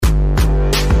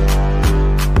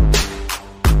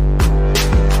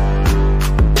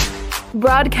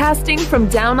Broadcasting from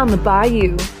down on the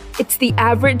bayou, it's the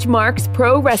Average Marks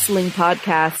Pro Wrestling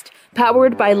Podcast,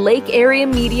 powered by Lake Area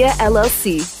Media,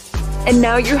 LLC. And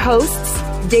now your hosts,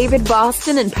 David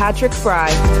Boston and Patrick Fry.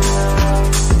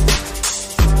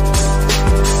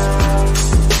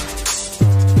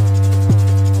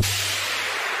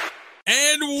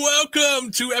 And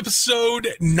welcome to episode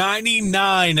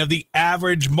 99 of the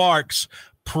Average Marks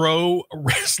Pro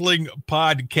Wrestling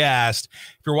Podcast.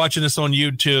 If you're watching this on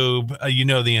YouTube, you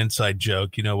know the inside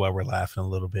joke. You know why we're laughing a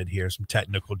little bit here. Some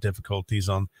technical difficulties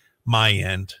on my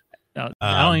end.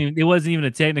 It wasn't even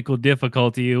a technical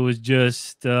difficulty. It was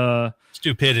just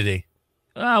stupidity.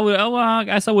 Well, I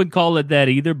guess I wouldn't call it that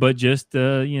either, but just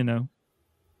unfortunate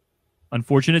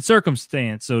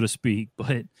circumstance, so to speak.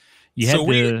 But you had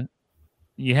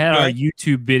our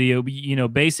YouTube video.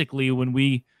 Basically when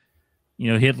we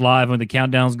hit live when the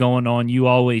countdown's going on, you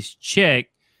always check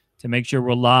to make sure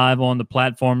we're live on the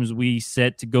platforms we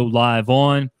set to go live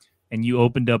on. And you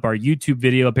opened up our YouTube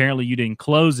video. Apparently you didn't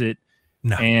close it.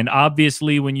 No. And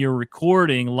obviously when you're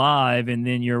recording live and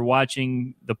then you're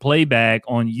watching the playback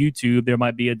on YouTube, there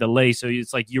might be a delay. So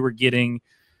it's like you were getting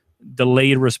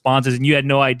delayed responses and you had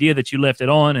no idea that you left it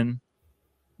on, and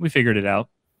we figured it out.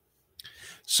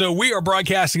 So we are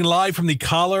broadcasting live from the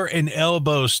Collar and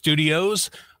Elbow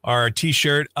Studios. Our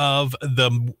T-shirt of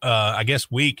the,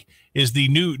 week is the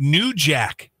new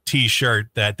Jack T-shirt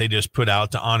that they just put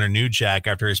out to honor New Jack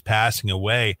after his passing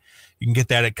away. You can get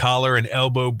that at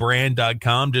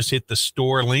collarandelbowbrand.com. Just hit the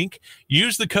store link.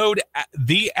 Use the code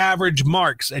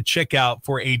TheAverageMarks at checkout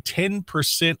for a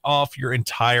 10% off your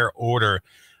entire order.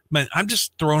 Man, I'm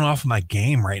just thrown off my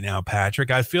game right now,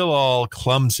 Patrick. I feel all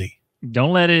clumsy.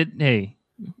 Don't let it, hey,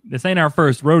 this ain't our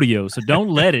first rodeo, so don't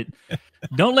let it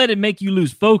make you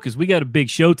lose focus. We got a big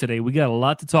show today. We got a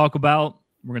lot to talk about.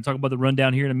 We're going to talk about the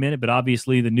rundown here in a minute, but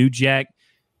obviously the new Jack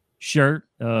shirt,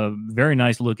 very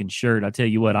nice looking shirt. I tell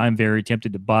you what, I'm very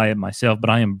tempted to buy it myself, but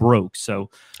I am broke.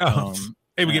 So,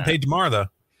 hey, we get paid tomorrow though.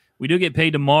 We do get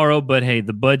paid tomorrow, but hey,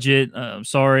 the budget,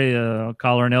 sorry,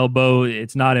 Collar and Elbow,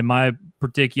 it's not in my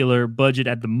particular budget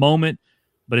at the moment,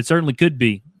 but it certainly could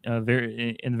be in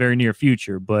the very near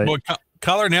future. But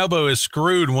Collar and Elbow is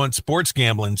screwed once sports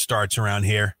gambling starts around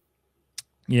here.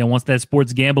 Yeah, once that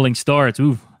sports gambling starts,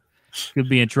 could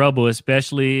be in trouble,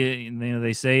 especially,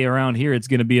 they say around here it's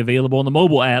going to be available on the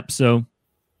mobile app, so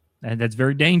that's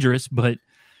very dangerous. But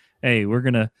hey, we're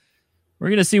gonna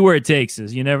see where it takes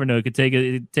us. You never know; it could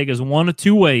take us one of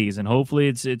two ways, and hopefully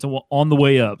it's on the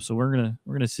way up. So we're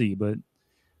gonna see. But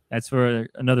that's for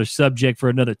another subject for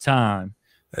another time.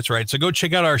 That's right. So go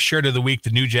check out our shirt of the week, the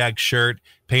New Jack shirt,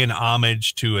 paying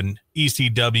homage to an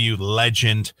ECW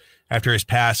legend after his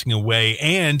passing away.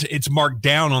 And it's marked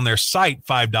down on their site,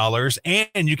 $5.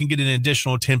 And you can get an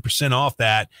additional 10% off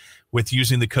that with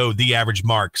using the code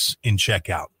TheAverageMarks in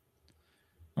checkout.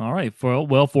 All right.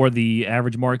 For the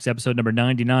Average Marks episode number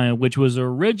 99, which was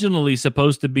originally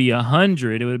supposed to be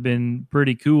 100, it would have been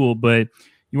pretty cool, but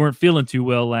you weren't feeling too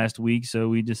well last week. So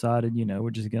we decided,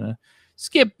 we're just going to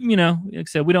skip,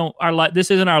 except this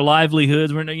isn't our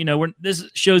livelihoods. This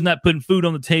show's not putting food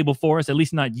on the table for us, at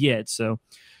least not yet. So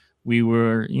we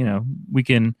were, we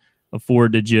can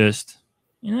afford to just,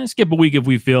 skip a week if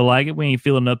we feel like it. We ain't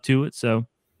feeling up to it. So,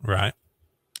 right.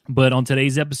 But on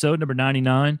today's episode, number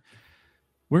 99,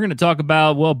 we're going to talk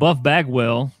about, Buff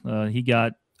Bagwell. He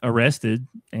got arrested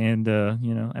and,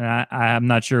 and I'm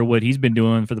not sure what he's been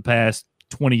doing for the past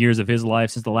 20 years of his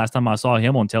life since the last time I saw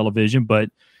him on television,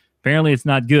 but apparently it's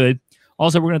not good.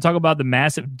 Also, we're going to talk about the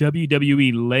massive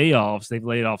WWE layoffs. They've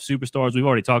laid off superstars. We've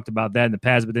already talked about that in the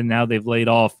past, but then now they've laid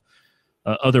off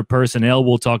other personnel.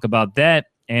 We'll talk about that.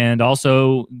 And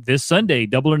also this Sunday,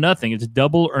 Double or Nothing. It's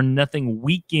Double or Nothing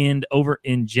weekend over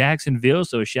in Jacksonville.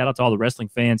 So a shout out to all the wrestling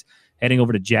fans heading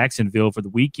over to Jacksonville for the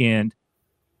weekend.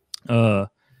 It's going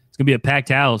to be a packed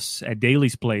house at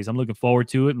Daly's Place. I'm looking forward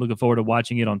to it. Looking forward to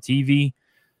watching it on TV.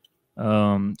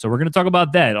 So we're going to talk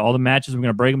about that. All the matches, we're going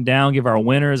to break them down, give our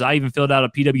winners. I even filled out a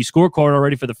PW scorecard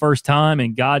already for the first time,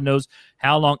 and God knows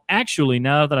how long. Actually,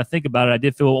 now that I think about it, I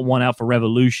did fill one out for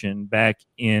Revolution back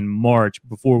in March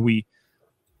before we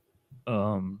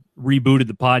rebooted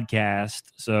the podcast.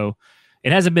 So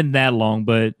it hasn't been that long,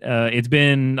 but it's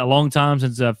been a long time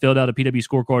since I filled out a PW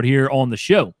scorecard here on the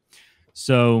show.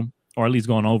 So, or at least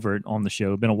gone over it on the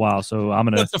show. It's been a while, so I'm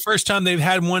going to... What's the first time they've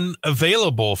had one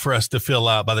available for us to fill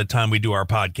out by the time we do our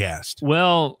podcast?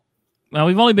 Well,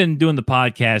 we've only been doing the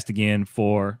podcast again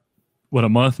for, a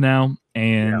month now,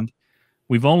 and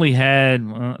we've only had,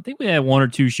 I think we had one or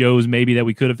two shows maybe that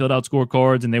we could have filled out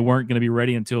scorecards, and they weren't going to be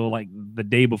ready until like the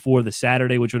day before the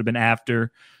Saturday, which would have been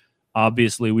after.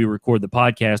 Obviously, we record the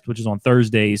podcast, which is on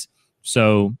Thursdays.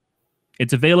 So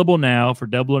it's available now for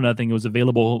Double or Nothing. It was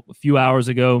available a few hours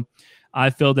ago. I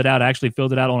filled it out. I actually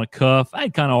filled it out on a cuff. I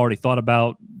had kind of already thought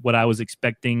about what I was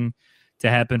expecting to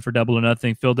happen for Double or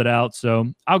Nothing, filled it out.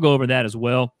 So I'll go over that as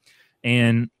well.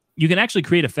 And you can actually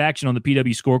create a faction on the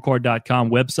pwscorecard.com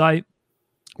website.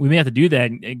 We may have to do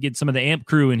that and get some of the AMP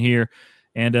crew in here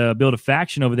and build a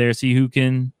faction over there, see who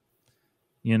can,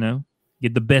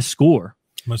 get the best score.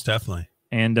 Most definitely.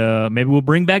 And maybe we'll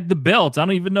bring back the belts. I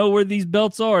don't even know where these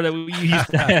belts are that we used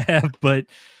to have, but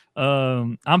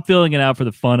I'm filling it out for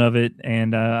the fun of it.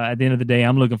 And at the end of the day,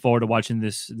 I'm looking forward to watching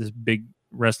this big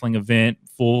wrestling event,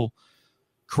 full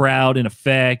crowd in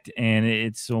effect, and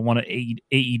it's one of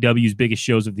AEW's biggest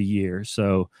shows of the year.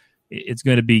 So it's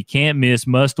going to be can't miss,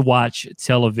 must watch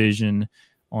television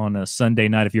on a Sunday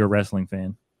night if you're a wrestling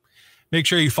fan. Make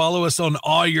sure you follow us on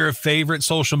all your favorite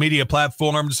social media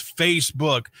platforms: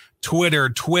 Facebook, Twitter,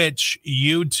 Twitch,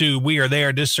 YouTube. We are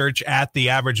there. Just search at The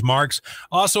Average Marks.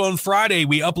 Also on Friday,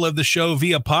 we upload the show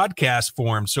via podcast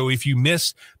form. So if you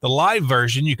miss the live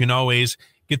version, you can always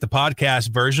get the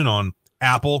podcast version on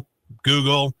Apple,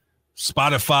 Google,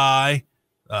 Spotify,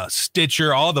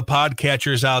 Stitcher, all the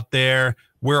podcatchers out there.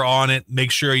 We're on it. Make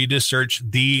sure you just search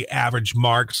The Average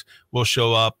Marks. We'll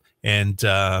show up, and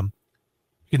you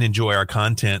can enjoy our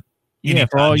content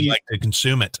for all you like to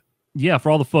consume it. Yeah,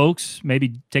 for all the folks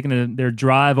maybe taking their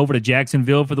drive over to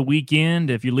Jacksonville for the weekend.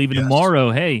 If you're leaving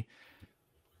tomorrow, hey,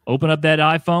 open up that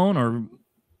iPhone or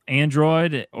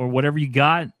Android or whatever you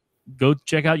got. Go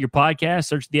check out your podcast,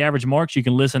 search The Average Marks. You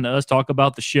can listen to us talk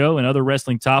about the show and other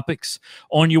wrestling topics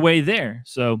on your way there.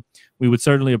 So we would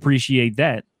certainly appreciate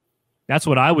that. That's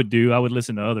what I would do. I would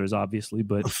listen to others, obviously,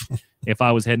 but if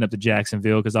I was heading up to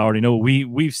Jacksonville, because I already know what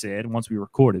we've said once we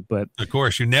recorded. But of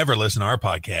course, you never listen to our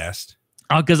podcast.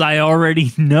 Because I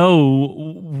already know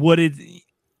what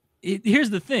here's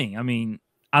the thing. I mean,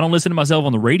 I don't listen to myself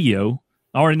on the radio.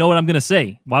 I already know what I'm going to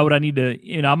say. Why would I need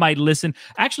to, I might listen.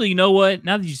 Actually, you know what?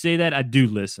 Now that you say that, I do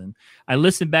listen. I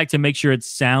listen back to make sure it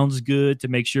sounds good, to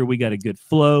make sure we got a good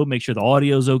flow, make sure the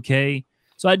audio's okay.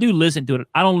 So I do listen to it.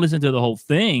 I don't listen to the whole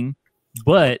thing,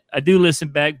 but I do listen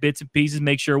back bits and pieces,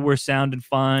 make sure we're sounding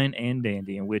fine and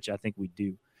dandy, in which I think we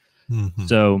do. Mm-hmm.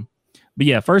 So, but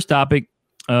yeah, first topic,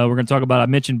 we're going to talk about, I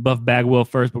mentioned Buff Bagwell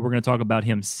first, but we're going to talk about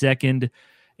him second.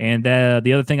 And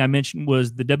the other thing I mentioned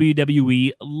was the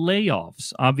WWE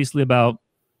layoffs. Obviously, about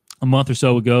a month or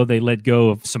so ago, they let go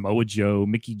of Samoa Joe,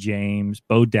 Mickie James,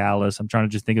 Bo Dallas. I'm trying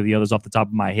to just think of the others off the top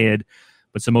of my head.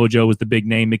 But Samoa Joe was the big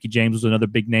name. Mickie James was another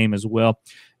big name as well.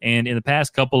 And in the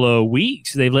past couple of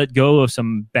weeks, they've let go of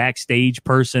some backstage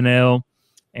personnel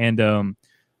and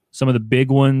some of the big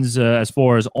ones as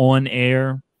far as on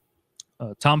air.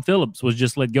 Tom Phillips was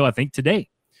just let go, I think, today.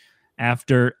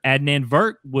 After Adnan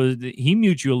Virk he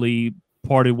mutually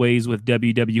parted ways with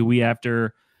WWE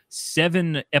after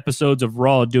 7 episodes of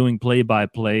Raw doing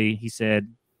play-by-play. He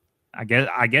said,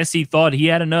 I guess he thought he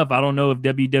had enough. I don't know if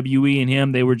WWE and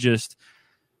him, they were just,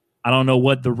 I don't know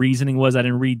what the reasoning was. I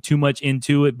didn't read too much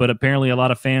into it, but apparently a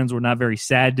lot of fans were not very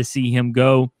sad to see him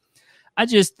go. I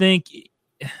just think,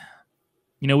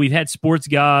 we've had sports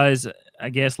guys, I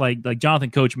guess, like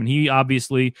Jonathan Coachman. He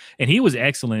obviously, and he was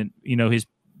excellent, his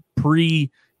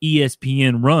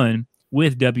pre-ESPN run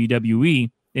with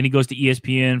WWE. Then he goes to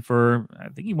ESPN for, I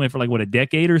think he went for a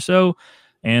decade or so,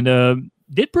 and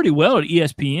did pretty well at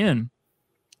ESPN.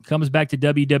 Comes back to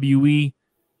WWE,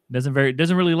 doesn't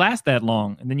really last that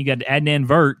long. And then you got Adnan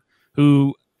Virk,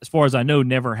 who, as far as I know,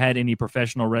 never had any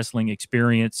professional wrestling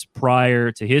experience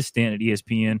prior to his stint at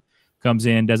ESPN. Comes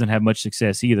in, doesn't have much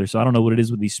success either. So I don't know what it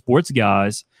is with these sports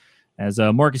guys. As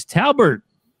Marcus Talbert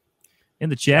in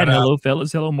the chat. Hello,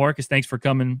 fellas. Hello, Marcus. Thanks for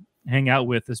coming, hang out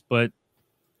with us. But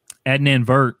Adnan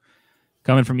Virk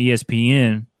coming from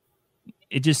ESPN,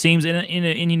 it just seems, and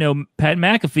Pat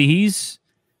McAfee, he's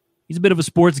a bit of a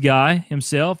sports guy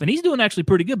himself, and he's doing actually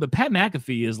pretty good. But Pat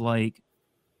McAfee is like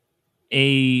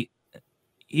he's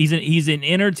an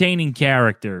entertaining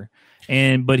character,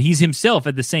 but he's himself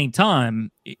at the same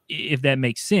time, if that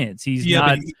makes sense. He's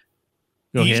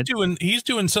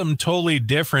doing something totally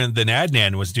different than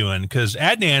Adnan was doing, because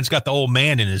Adnan's got the old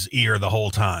man in his ear the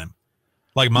whole time,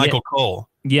 like Michael Cole.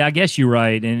 Yeah, I guess you're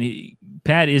right. And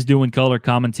Pat is doing color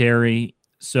commentary,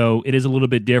 so it is a little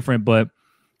bit different.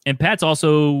 And Pat's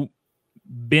also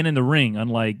been in the ring,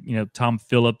 unlike Tom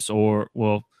Phillips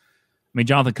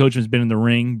Jonathan Coachman's been in the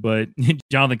ring, but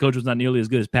Jonathan Coachman's not nearly as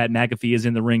good as Pat McAfee is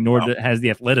in the ring, nor has the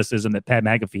athleticism that Pat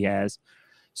McAfee has.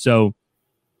 So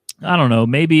I don't know.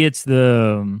 Maybe it's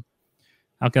the,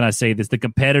 how can I say this? The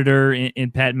competitor in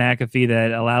Pat McAfee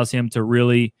that allows him to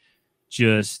really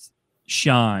just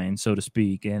shine, so to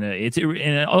speak. And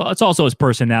it's also his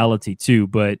personality too.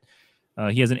 But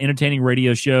he has an entertaining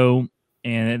radio show,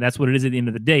 and that's what it is at the end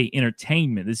of the day,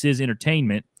 entertainment. This is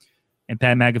entertainment. And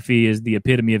Pat McAfee is the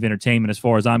epitome of entertainment as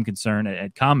far as I'm concerned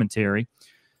at commentary.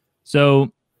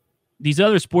 So these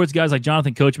other sports guys like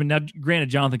Jonathan Coachman, now granted,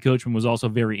 Jonathan Coachman was also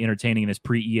very entertaining in his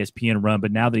pre-ESPN run,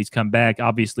 but now that he's come back,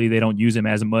 obviously they don't use him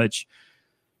as much,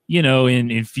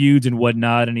 in feuds and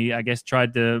whatnot. And he, I guess,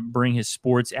 tried to bring his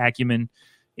sports acumen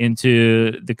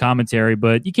into the commentary,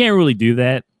 but you can't really do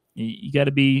that. You got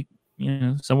to be,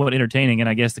 somewhat entertaining. And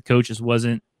I guess the coaches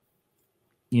wasn't,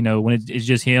 when it's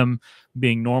just him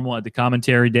being normal at the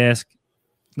commentary desk,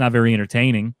 it's not very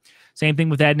entertaining. Same thing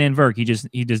with Adnan Virk.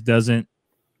 He just doesn't,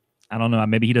 I don't know,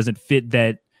 maybe he doesn't fit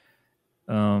that,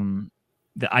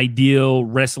 the ideal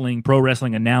pro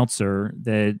wrestling announcer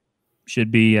that should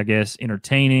be, I guess,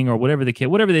 entertaining or whatever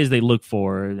it is they look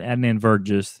for. Adnan Virk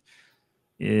just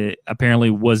apparently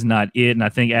was not it. And I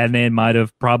think Adnan might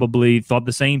have probably thought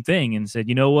the same thing and said,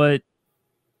 you know what?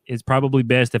 It's probably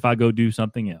best if I go do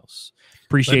something else.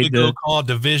 Appreciate go call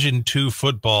Division II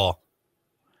football.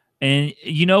 And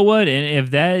you know what? And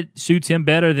if that suits him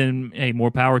better, then hey,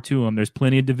 more power to him. There's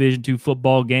plenty of Division II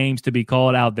football games to be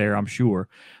called out there, I'm sure.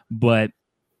 But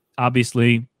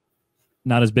obviously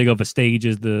not as big of a stage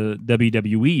as the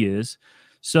WWE is.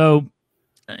 So,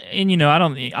 and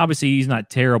obviously he's not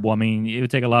terrible. I mean, it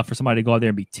would take a lot for somebody to go out there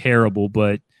and be terrible,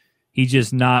 but he's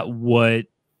just not what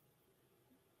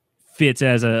fits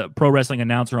as a pro wrestling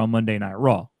announcer on Monday Night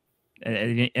Raw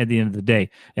at the end of the day.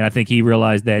 And I think he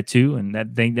realized that too. And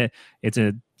that it's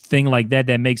a thing like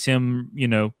that makes him,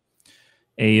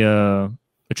 a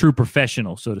true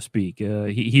professional, so to speak.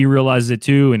 He realizes it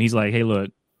too. And he's like, hey, look,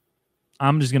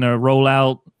 I'm just going to roll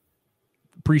out,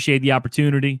 appreciate the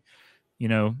opportunity.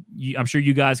 I'm sure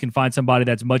you guys can find somebody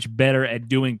that's much better at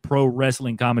doing pro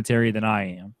wrestling commentary than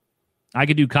I am. I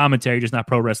could do commentary, just not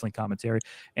pro wrestling commentary.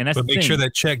 And that's but make sure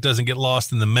that check doesn't get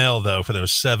lost in the mail, though, for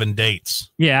those 7 dates.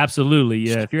 Yeah, absolutely.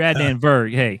 Yeah, if you're Adnan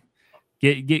Virk, hey,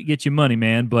 get your money,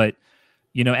 man. But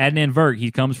Adnan Virk, he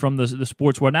comes from the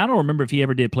sports world. And I don't remember if he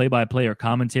ever did play-by-play or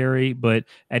commentary, but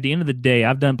at the end of the day,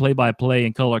 I've done play-by-play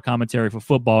and color commentary for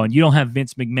football, and you don't have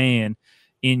Vince McMahon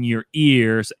in your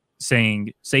ears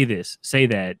saying, say this, say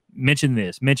that, mention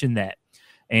this, mention that.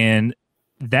 And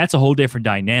that's a whole different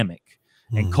dynamic.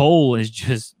 And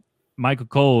Michael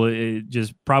Cole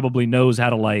just probably knows how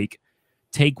to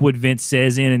take what Vince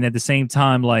says in and at the same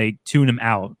time tune him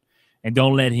out and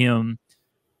don't let him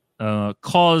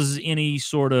cause any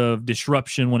sort of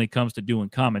disruption when it comes to doing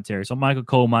commentary. So Michael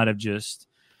Cole might just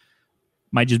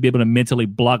be able to mentally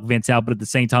block Vince out, but at the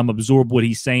same time absorb what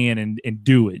he's saying and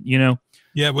do it,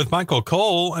 Yeah, with Michael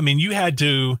Cole, I mean, you had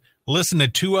to listen to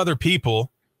 2 other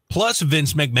people plus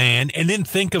Vince McMahon, and then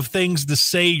think of things to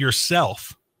say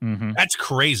yourself. Mm-hmm. That's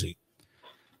crazy.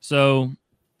 So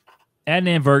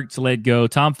Adnan Virk's let go.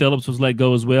 Tom Phillips was let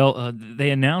go as well.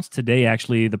 They announced today,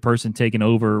 actually, the person taking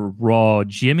over Raw,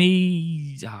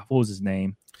 Jimmy, what was his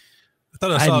name? I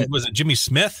thought I saw, was it Jimmy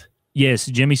Smith? Yes,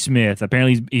 Jimmy Smith.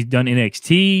 Apparently he's done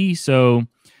NXT, so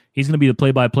he's going to be the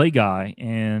play-by-play guy.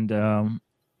 And I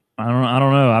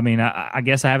don't know. I mean, I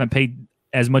guess I haven't paid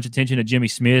as much attention to Jimmy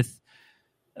Smith.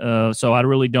 So I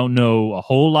really don't know a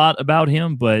whole lot about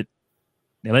him, but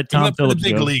they let Tom Phillips go.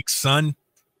 Big league, son.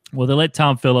 Well, they let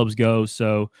Tom Phillips go.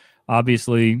 So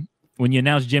obviously, when you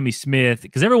announce Jimmy Smith,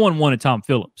 because everyone wanted Tom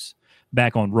Phillips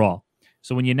back on Raw.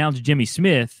 So when you announce Jimmy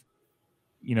Smith,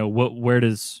 where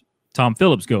does Tom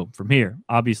Phillips go from here?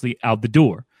 Obviously, out the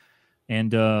door.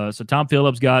 And so Tom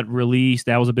Phillips got released.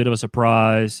 That was a bit of a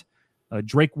surprise.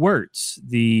 Drake Wirtz,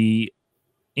 the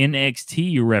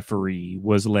NXT referee,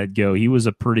 was let go. He was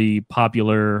a pretty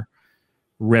popular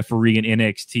referee in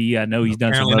NXT. I know he's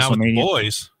done some WrestleMania. Not with the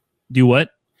boys. Do what?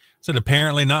 Said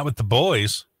apparently not with the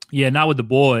boys. Yeah, not with the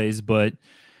boys, but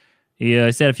he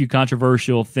said a few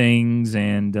controversial things,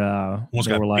 and almost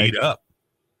got beat up.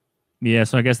 Yeah,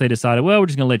 so I guess they decided, well, we're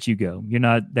just going to let you go. You're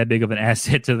not that big of an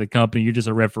asset to the company. You're just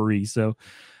a referee. So,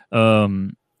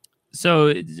 some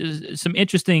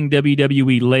interesting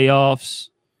WWE layoffs.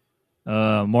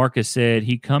 Marcus said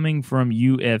he coming from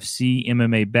UFC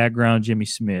MMA background, Jimmy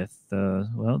Smith.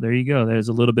 Well, there you go. There's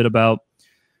a little bit about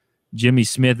Jimmy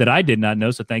Smith that I did not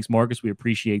know. So thanks, Marcus. We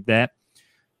appreciate that.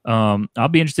 I'll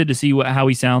be interested to see how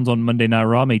he sounds on Monday Night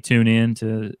Raw. I may tune in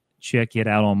to check it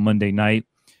out on Monday night.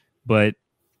 But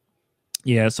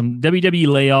yeah, some WWE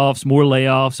layoffs, more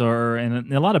layoffs,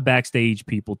 and a lot of backstage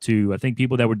people too. I think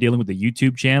people that were dealing with the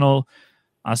YouTube channel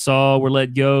I saw were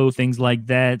let go, things like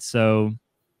that. So,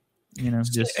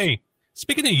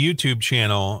 Speaking of YouTube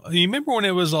channel, you remember when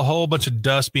it was a whole bunch of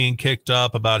dust being kicked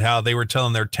up about how they were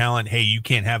telling their talent, hey, you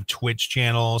can't have Twitch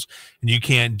channels and you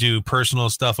can't do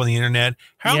personal stuff on the internet?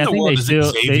 How in the world does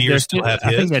Xavier still have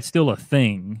his? I think that's still a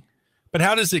thing. But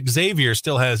how does Xavier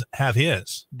still have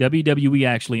his? WWE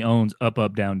actually owns Up,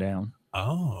 Up, Down, Down.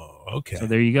 Oh, okay. So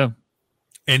there you go.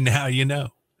 And now you know.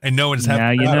 And no one's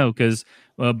now you know, because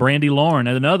Brandy Lauren,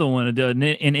 another one, an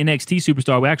NXT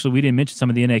superstar. We didn't mention some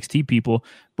of the NXT people.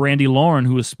 Brandy Lauren,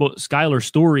 who was Skylar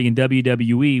Story in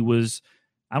WWE, was,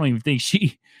 I don't even think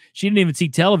she didn't even see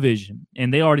television,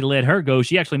 and they already let her go.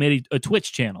 She actually made a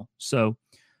Twitch channel. So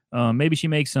maybe she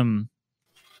makes some.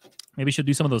 Maybe she'll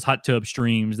do some of those hot tub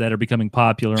streams that are becoming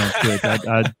popular on Twitch.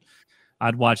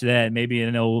 I'd watch that. Maybe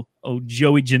old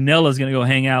Joey Janela's going to go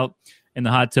hang out in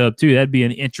the hot tub too. That'd be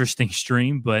an interesting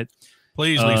stream. But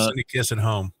please leave Cindy Kiss at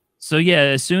home. So yeah,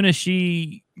 as soon as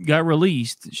she got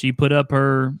released, she put up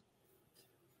her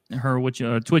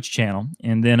Twitch channel,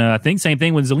 and then I think same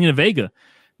thing when Zelina Vega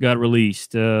got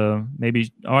released.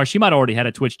 Maybe, or she might already had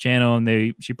a Twitch channel,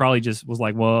 and she probably just was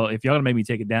like, well, if y'all gonna make me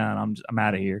take it down, I'm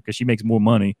out of here, because she makes more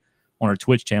money on her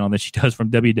Twitch channel than she does from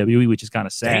WWE, which is kind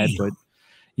of sad. Damn. But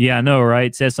yeah, I know, right?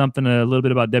 It says something a little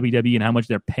bit about WWE and how much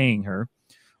they're paying her,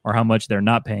 or how much they're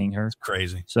not paying her. It's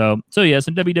crazy. So yeah,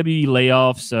 some WWE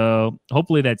layoffs. So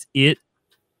hopefully that's it.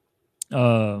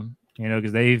 Because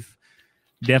they've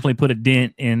definitely put a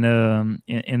dent in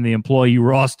the employee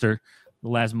roster the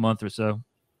last month or so.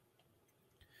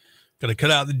 Got to cut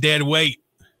out the dead weight.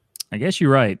 I guess you're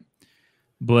right.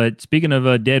 But speaking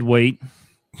of dead weight,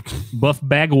 Buff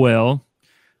Bagwell,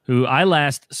 who I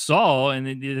last saw,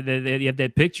 and you have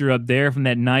that picture up there from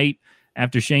that night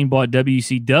after Shane bought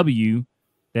WCW,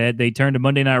 that they turned to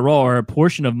Monday Night Raw, or a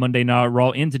portion of Monday Night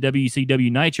Raw, into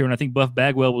WCW Nitro, and I think Buff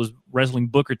Bagwell was wrestling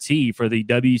Booker T for the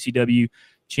WCW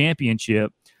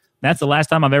Championship. That's the last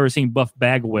time I've ever seen Buff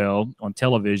Bagwell on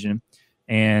television.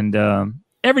 And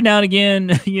every now and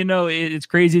again, it's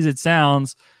crazy as it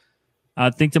sounds, I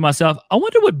think to myself, I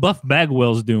wonder what Buff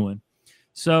Bagwell's doing.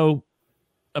 So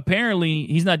apparently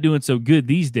he's not doing so good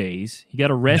these days. He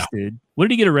got arrested. No. What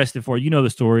did he get arrested for? You know the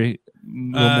story a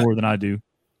little more than I do.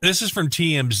 This is from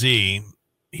TMZ.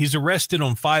 He's arrested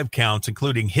on 5 counts,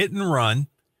 including hit and run,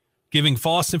 giving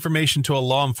false information to a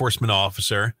law enforcement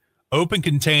officer, open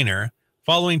container,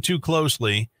 following too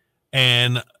closely,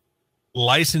 and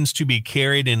license to be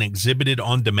carried and exhibited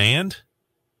on demand.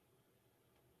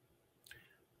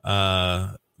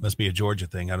 Must be a Georgia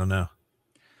thing. I don't know.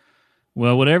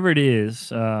 Well, whatever it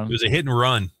is. It was a hit and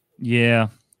run. Yeah.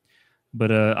 But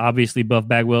obviously, Buff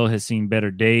Bagwell has seen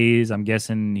better days. I'm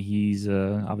guessing he's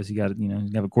obviously got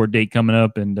have a court date coming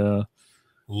up, and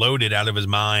loaded out of his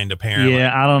mind. Apparently,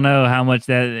 yeah. I don't know how much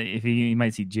that, if he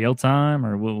might see jail time,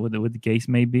 or what the case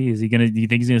may be. Is he gonna? Do you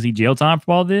think he's gonna see jail time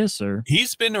for all this? Or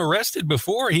he's been arrested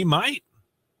before. He might.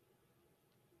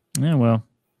 Yeah. Well,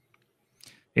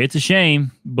 it's a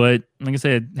shame, but like I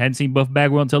said, hadn't seen Buff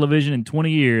Bagwell on television in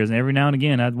 20 years, and every now and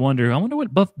again, I wonder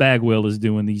what Buff Bagwell is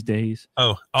doing these days.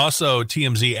 Oh, also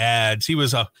TMZ adds he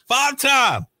was a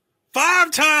five-time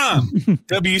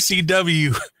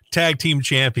WCW Tag Team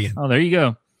Champion. Oh, there you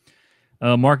go.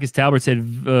 Marcus Talbot said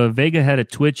Vega had a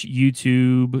Twitch,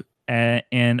 YouTube,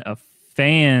 and a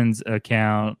fans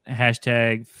account,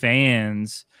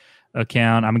 #fans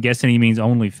account. I'm guessing he means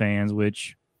OnlyFans,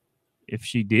 which, if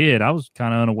she did, I was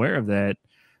kind of unaware of that.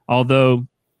 Although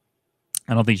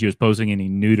I don't think she was posting any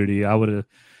nudity.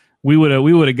 We would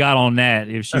have got on that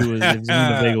if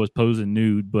Zelina Vega was posing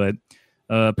nude. But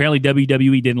apparently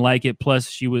WWE didn't like it. Plus,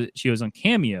 she was on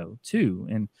Cameo too,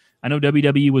 and I know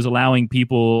WWE was allowing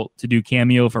people to do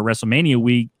Cameo for WrestleMania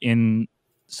week in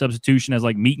substitution as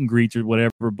like meet and greets or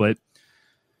whatever. But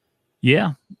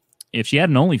yeah, if she had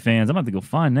an OnlyFans, I'm gonna have to go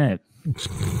find that. I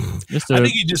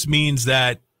think it just means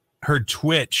that her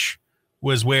Twitch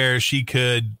was where she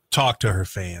could talk to her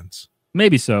fans.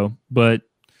 Maybe so, but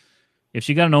if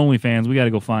she got an OnlyFans, we got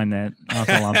to go find that. That's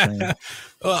all I'm saying.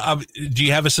 Well, do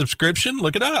you have a subscription?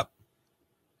 Look it up.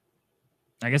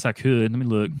 I guess I could. Let me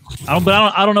look. I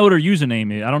don't know what her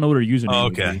username is. I don't know what her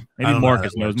username is. Okay. Maybe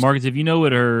Marcus knows. Marcus, if you know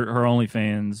what her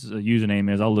OnlyFans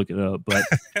username is, I'll look it up.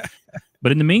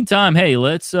 But in the meantime, hey,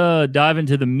 let's dive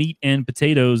into the meat and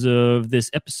potatoes of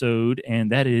this episode,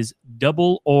 and that is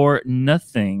Double or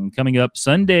Nothing. Coming up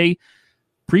Sunday,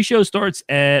 pre-show starts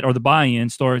the buy-in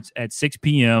starts at 6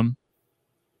 p.m.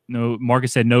 No,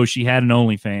 Marcus said no, she had an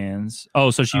OnlyFans.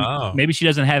 Oh, so maybe she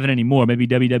doesn't have it anymore. Maybe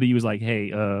WWE was like,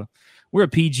 hey, we're a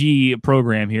PG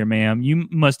program here, ma'am. You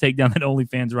must take down that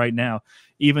OnlyFans right now,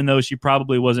 even though she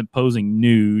probably wasn't posing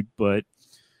nude. But,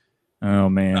 oh,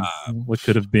 man, what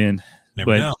could have been?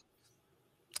 Never know.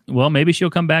 Well, maybe she'll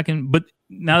come back but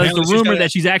Now, there's the rumor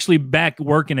that she's actually back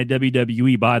working at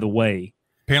WWE, by the way.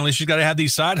 Apparently, she's got to have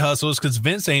these side hustles because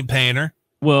Vince ain't paying her.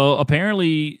 Well,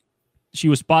 apparently, she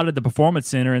was spotted at the Performance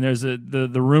Center, and there's the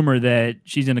rumor that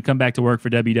she's going to come back to work for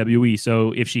WWE.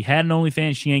 So if she had an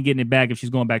OnlyFans, she ain't getting it back if she's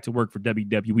going back to work for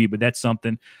WWE. But that's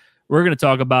something we're going to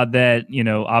talk about that,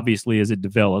 obviously as it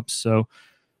develops. So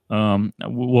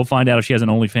we'll find out if she has an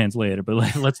OnlyFans later.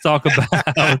 But let's talk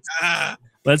about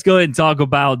let's go ahead and talk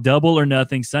about Double or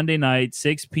Nothing Sunday night.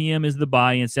 6 p.m. is the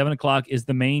buy-in. 7 o'clock is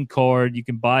the main card. You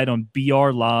can buy it on BR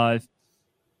Live.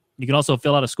 You can also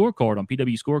fill out a scorecard on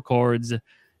PW Scorecards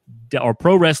or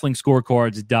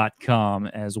ProWrestlingScorecards.com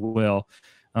as well.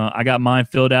 I got mine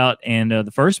filled out, and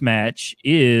the first match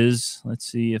is, let's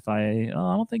see if I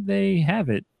don't think they have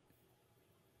it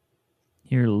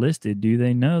here listed. Do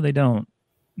they? No, they don't.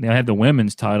 They have the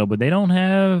women's title, but they don't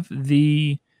have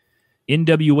the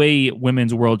NWA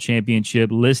Women's World Championship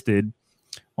listed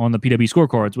on the PW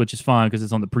Scorecards, which is fine because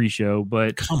it's on the pre-show.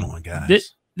 But come on,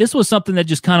 guys. This was something that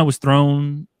just kind of was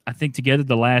thrown, I think, together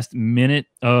the last minute.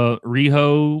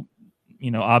 Riho,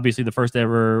 obviously the first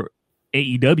ever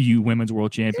AEW Women's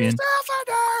World Champion.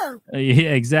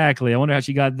 Yeah, exactly. I wonder how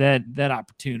she got that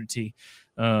opportunity.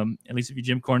 At least if you're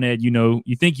Jim Cornette,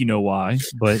 you think you know why.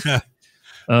 But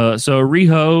so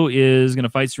Riho is going to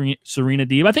fight Serena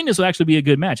Deeb. I think this will actually be a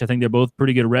good match. I think they're both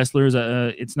pretty good wrestlers.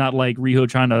 It's not like Riho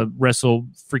trying to wrestle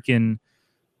freaking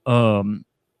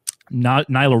not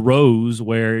Nyla Rose,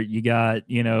 where you got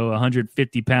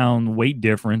 150-pound weight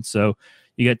difference. So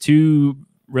you got two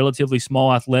relatively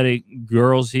small athletic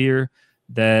girls here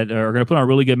that are going to put on a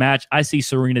really good match. I see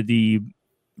Serena Deeb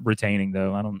retaining,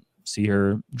 though. I don't see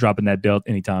her dropping that belt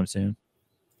anytime soon.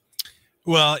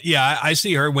 Well, yeah, I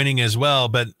see her winning as well,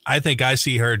 but I think I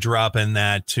see her dropping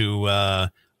that to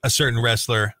a certain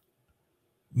wrestler,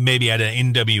 maybe at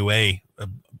an NWA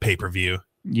pay-per-view.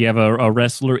 You have a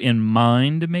wrestler in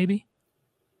mind, maybe?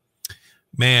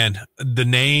 Man, the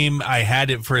name, I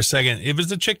had it for a second. It was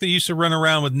the chick that used to run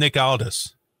around with Nick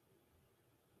Aldis.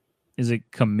 Is it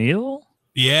Camille?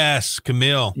 Yes,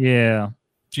 Camille. Yeah.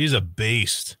 She's a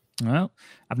beast. Well,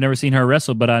 I've never seen her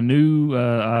wrestle, but I knew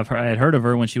I had heard of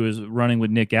her when she was running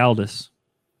with Nick Aldis.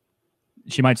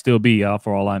 She might still be,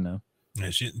 for all I know.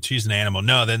 Yeah, she's an animal.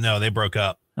 No, they broke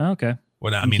up. Okay.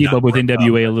 Well, I mean, keep up with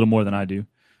NWA a little more than I do.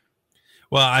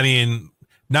 Well, I mean,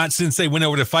 not since they went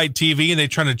over to Fight TV and they're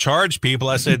trying to charge people.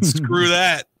 I said, screw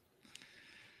that.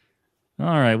 All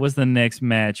right, what's the next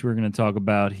match we're going to talk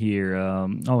about here?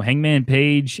 Hangman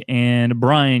Page and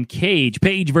Brian Cage.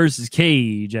 Page versus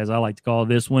Cage, as I like to call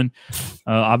this one.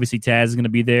 Obviously, Taz is going to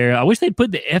be there. I wish they'd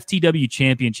put the FTW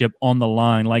Championship on the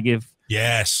line. Like if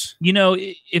Taz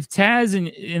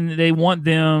and they want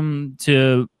them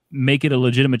to make it a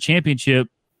legitimate championship,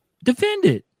 defend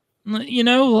it.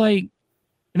 And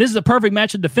this is a perfect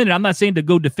match to defend it. I'm not saying to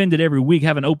go defend it every week,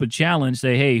 have an open challenge,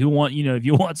 say, hey, if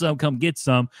you want some, come get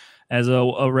some, as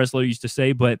a wrestler used to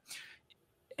say. But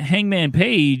Hangman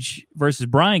Page versus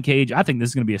Brian Cage, I think this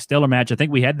is going to be a stellar match. I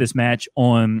think we had this match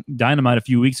on Dynamite a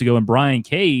few weeks ago, and Brian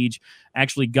Cage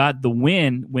actually got the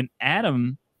win when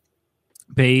Adam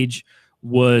Page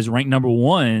was ranked number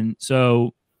 1.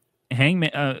 So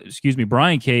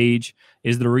Brian Cage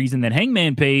is the reason that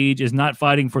Hangman Page is not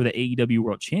fighting for the AEW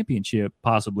World Championship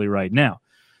possibly right now.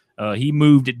 He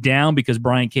moved it down because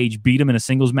Brian Cage beat him in a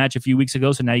singles match a few weeks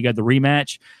ago, so now you got the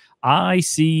rematch. I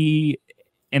see,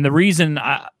 and the reason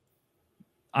I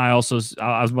was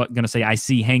going to say I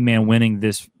see Hangman winning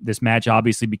this match,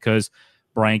 obviously, because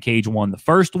Brian Cage won the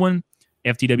first one.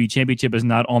 FTW Championship is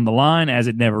not on the line, as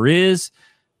it never is.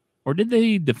 Or did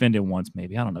they defend it once?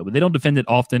 Maybe. I don't know. But they don't defend it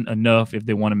often enough if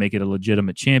they want to make it a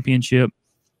legitimate championship.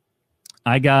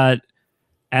 I got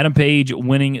Adam Page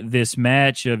winning this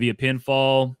match via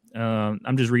pinfall.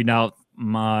 I'm just reading out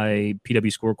my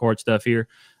PW Scorecard stuff here.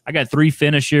 I got 3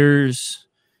 finishers.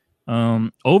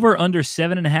 Over under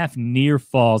 7.5 near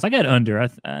falls. I got under.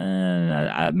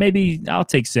 Maybe I'll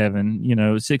take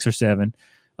 7, 6 or 7.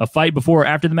 A fight before or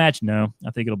after the match? No. I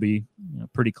think it'll be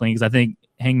pretty clean because I think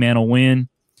Hangman will win.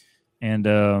 And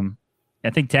I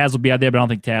think Taz will be out there, but I don't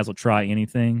think Taz will try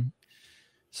anything.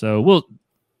 So I'm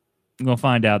going to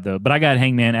find out, though. But I got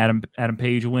Hangman Adam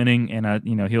Page winning, and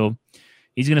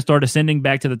he's going to start ascending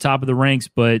back to the top of the ranks.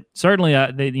 But certainly,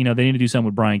 they need to do something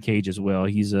with Brian Cage as well.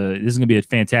 This is going to be a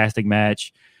fantastic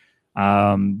match.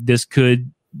 This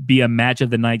could be a match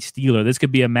of the night stealer. This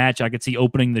could be a match I could see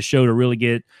opening the show to really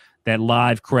get that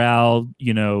live crowd,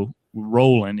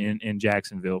 rolling in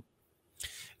Jacksonville.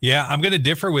 Yeah, I'm going to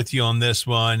differ with you on this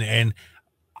one. And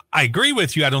I agree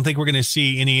with you. I don't think we're going to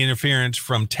see any interference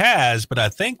from Taz, but I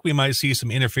think we might see some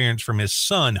interference from his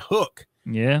son, Hook.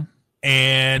 Yeah.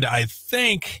 and I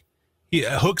think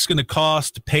Hook's going to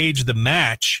cost Paige the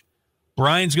match.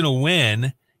 Bryan's going to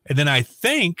win, and then I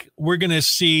think we're going to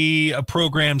see a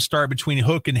program start between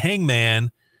Hook and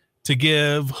Hangman to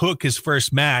give Hook his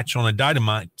first match on a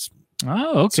Dynamite.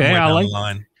 Oh, okay. I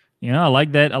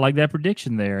like that. I like that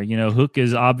prediction there. Hook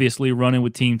is obviously running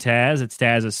with Team Taz. It's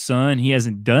Taz's son. He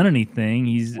hasn't done anything.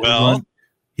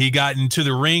 He got into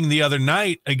the ring the other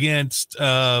night against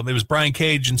it was Brian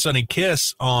Cage and Sonny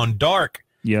Kiss on Dark.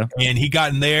 Yeah. And he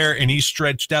got in there and he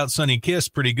stretched out Sonny Kiss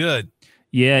pretty good.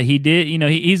 Yeah, he did.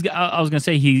 I was going to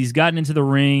say he's gotten into the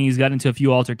ring. He's gotten into a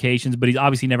few altercations, but he's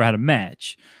obviously never had a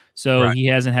match. So He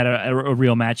hasn't had a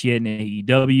real match yet in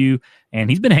AEW, and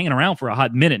he's been hanging around for a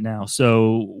hot minute now.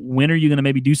 So when are you going to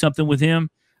maybe do something with him?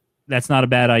 That's not a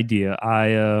bad idea.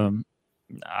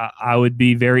 I would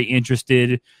be very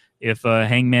interested if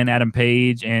Hangman Adam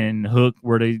Page and Hook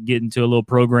were to get into a little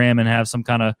program and have some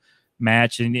kind of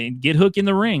match and get Hook in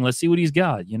the ring. Let's see what he's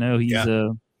got.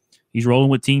 He's rolling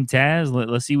with Team Taz.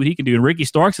 Let's see what he can do. And Ricky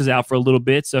Starks is out for a little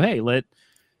bit, so hey, let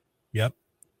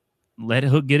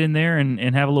Hook get in there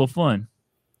and have a little fun.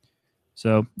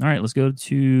 So, all right, let's go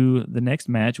to the next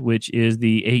match, which is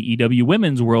the AEW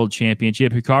Women's World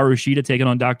Championship. Hikaru Shida taking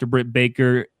on Dr. Britt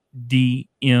Baker, DMD.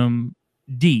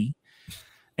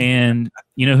 And,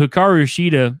 Hikaru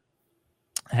Shida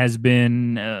has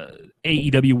been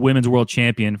AEW Women's World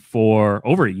Champion for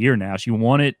over a year now. She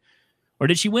won it, or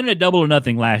did she win it at Double or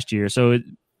Nothing last year? So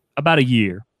about a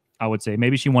year, I would say.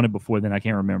 Maybe she won it before then. I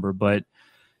can't remember, but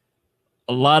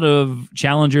a lot of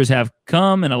challengers have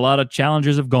come and a lot of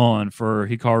challengers have gone for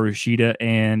Hikaru Shida,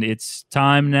 and it's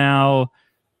time now.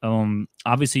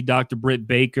 Obviously, Dr. Britt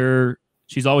Baker,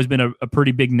 she's always been a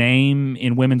pretty big name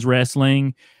in women's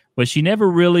wrestling, but she never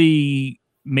really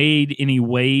made any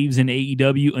waves in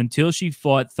AEW until she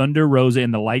fought Thunder Rosa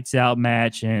in the Lights Out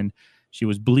match, and she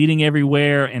was bleeding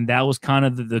everywhere, and that was kind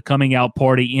of the coming out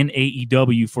party in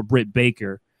AEW for Britt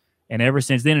Baker. And ever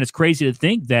since then, and it's crazy to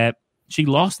think that she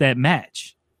lost that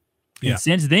match. Yeah. And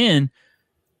since then,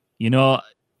 a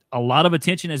lot of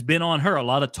attention has been on her. A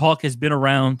lot of talk has been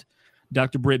around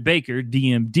Dr. Britt Baker,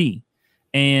 DMD.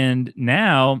 And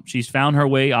now she's found her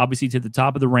way, obviously, to the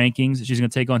top of the rankings. She's going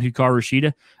to take on Hikaru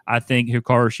Shida. I think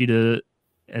Hikaru Shida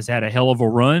has had a hell of a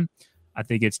run. I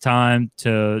think it's time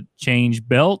to change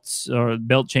belts, or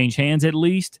belt change hands at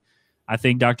least. I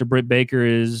think Dr. Britt Baker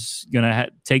is going to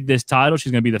take this title.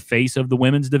 She's going to be the face of the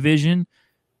women's division,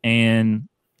 and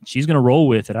she's going to roll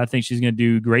with it. I think she's going to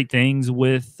do great things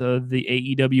with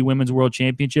the AEW Women's World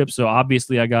Championship. So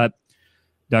obviously I got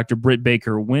Dr. Britt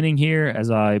Baker winning here as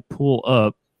I pull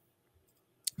up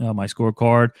my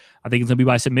scorecard. I think it's going to be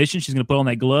by submission. She's going to put on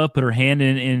that glove, put her hand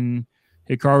in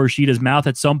Hikaru Shida's mouth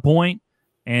at some point,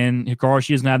 and Hikaru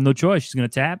Shida's going to have no choice. She's going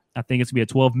to tap. I think it's going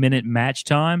to be a 12-minute match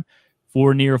time.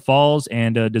 4 near falls.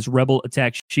 And does Rebel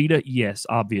attack Shida? Yes,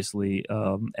 obviously.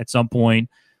 At some point,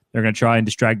 they're going to try and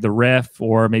distract the ref,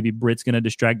 or maybe Britt's going to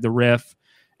distract the ref.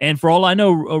 And for all I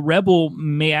know, a Rebel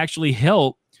may actually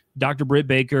help Dr. Britt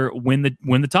Baker win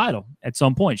the title at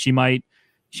some point. She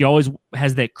always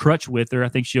has that crutch with her. I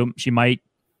think she might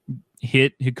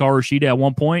hit Hikaru Shida at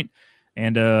one point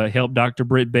and help Dr.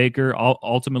 Britt Baker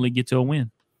ultimately get to a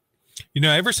win.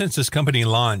 Ever since this company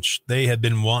launched, they have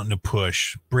been wanting to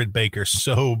push Britt Baker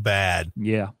so bad.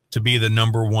 Yeah. To be the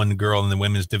number one girl in the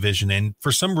women's division. And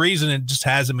for some reason, it just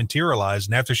hasn't materialized.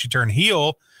 And after she turned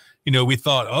heel, we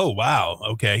thought, oh, wow,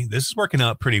 okay, this is working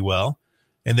out pretty well.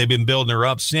 And they've been building her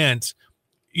up since.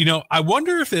 I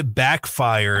wonder if it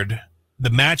backfired, the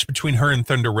match between her and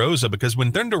Thunder Rosa, because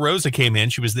when Thunder Rosa came in,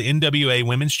 she was the NWA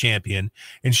Women's Champion,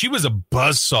 and she was a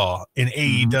buzzsaw in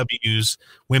AEW's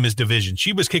women's division.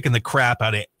 She was kicking the crap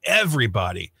out of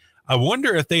everybody. I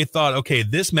wonder if they thought, okay,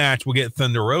 this match will get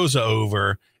Thunder Rosa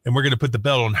over, and we're going to put the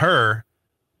belt on her.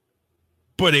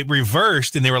 But it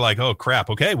reversed, and they were like, oh, crap,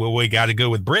 okay, well, we got to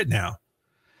go with Britt now.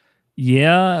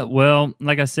 Yeah, well,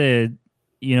 like I said,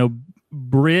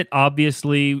 Britt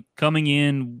obviously coming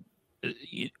in,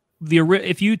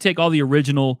 if you take all the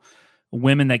original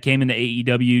women that came into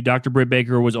AEW, Dr. Britt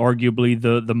Baker was arguably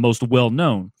the most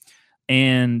well-known.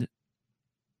 And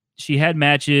she had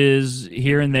matches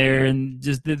here and there, and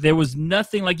just there was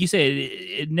nothing, like you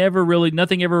said,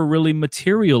 nothing ever really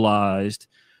materialized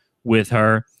with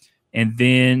her. And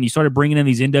then you started bringing in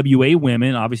these NWA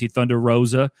women, obviously Thunder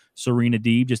Rosa, Serena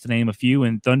Deeb, just to name a few.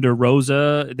 And Thunder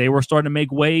Rosa, they were starting to make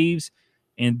waves.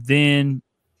 And then,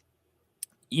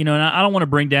 and I don't want to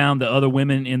bring down the other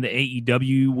women in the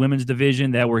AEW women's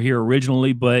division that were here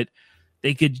originally, but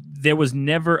there was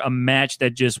never a match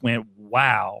that just went,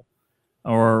 wow,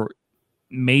 or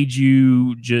made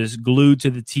you just glued to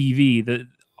the TV.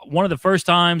 one of the first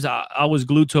times I was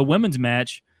glued to a women's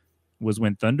match was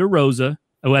when Thunder Rosa,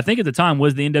 who I think at the time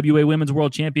was the NWA Women's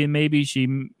World Champion, maybe she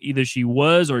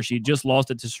was or she just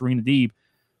lost it to Serena Deeb.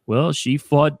 Well, she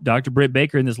fought Dr. Britt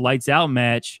Baker in this lights out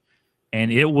match,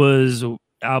 and it was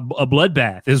a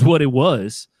bloodbath is what it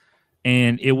was.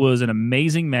 And it was an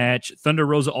amazing match. Thunder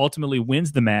Rosa ultimately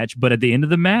wins the match, but at the end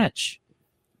of the match,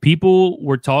 people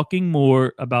were talking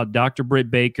more about Dr.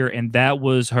 Britt Baker, and that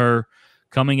was her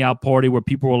coming out party where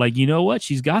people were like, you know what?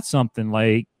 She's got something.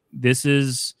 Like,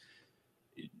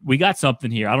 we got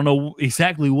something here. I don't know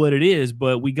exactly what it is,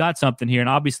 but we got something here. And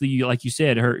obviously, like you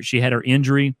said, she had her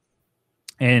injury,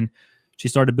 and she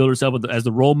started to build herself as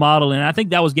the role model. And I think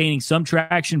that was gaining some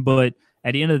traction, but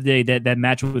at the end of the day, that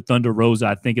match with Thunder Rosa,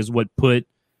 I think, is what put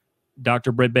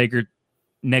Dr. Britt Baker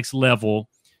next level.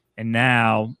 And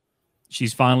now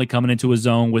she's finally coming into a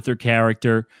zone with her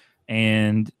character,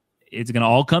 and it's going to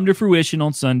all come to fruition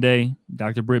on Sunday.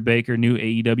 Dr. Britt Baker, new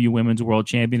AEW Women's World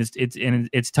Champion.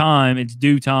 It's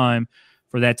due time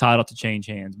for that title to change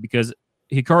hands, because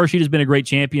Hikaru Shida has been a great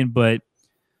champion, but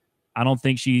I don't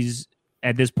think she's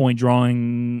at this point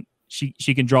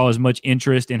she can draw as much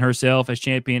interest in herself as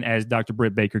champion as Dr.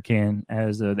 Britt Baker can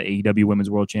as the AEW Women's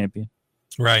World Champion.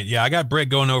 Right. Yeah, I got Britt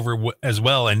going over as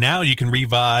well. And now you can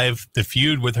revive the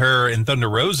feud with her and Thunder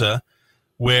Rosa,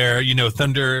 where, you know,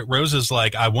 Thunder Rosa's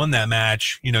like, I won that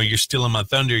match. You know, you're still in my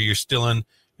Thunder. You're still in,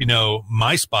 you know,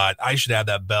 my spot. I should have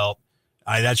that belt.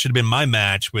 That should have been my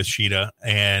match with Shida,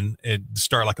 and it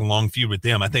start like a long feud with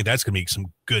them. I think that's going to be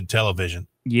some good television.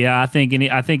 Yeah, I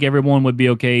think everyone would be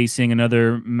okay seeing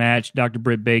another match, Dr.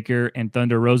 Britt Baker and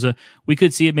Thunder Rosa. We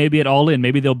could see it maybe at All In.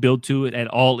 Maybe they'll build to it at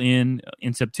All In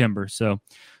September. So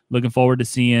looking forward to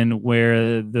seeing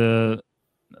where the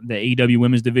AEW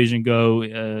women's division go,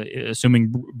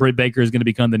 assuming Britt Baker is going to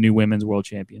become the new women's world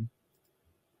champion.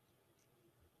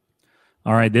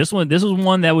 All right, this is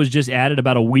one that was just added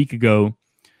about a week ago.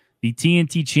 The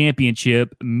TNT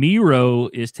Championship. Miro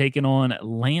is taking on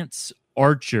Lance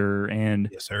Archer, and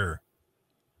yes, sir.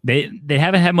 They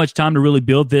haven't had much time to really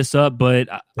build this up, but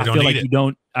I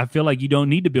feel like you don't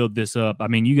need to build this up. I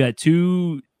mean, you got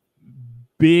two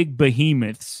big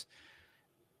behemoths,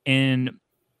 and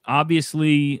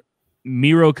obviously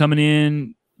Miro coming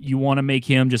in, you want to make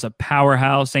him just a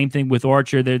powerhouse. Same thing with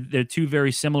Archer. They're two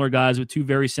very similar guys with two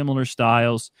very similar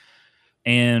styles,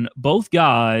 and both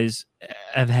guys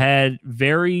have had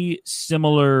very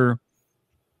similar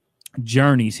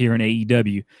journeys here in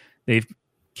AEW. They've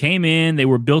came in, they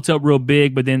were built up real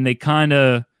big, but then they kind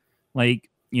of, like,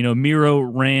 you know, Miro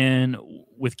ran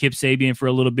with Kip Sabian for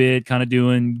a little bit, kind of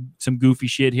doing some goofy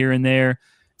shit here and there,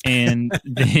 and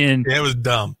then yeah, it was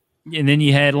dumb. And then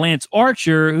you had Lance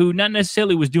Archer, who not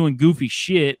necessarily was doing goofy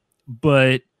shit,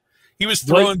 but he was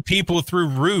throwing people through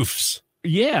roofs.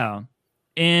 Yeah.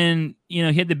 And, you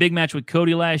know, he had the big match with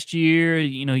Cody last year.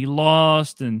 You know, he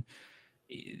lost, and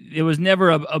there was never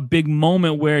a big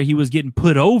moment where he was getting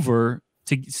put over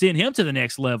to send him to the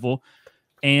next level.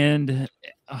 And,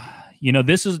 you know,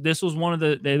 this was one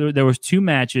of there was two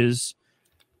matches.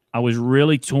 I was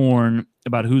really torn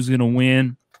about who's going to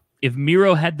win. If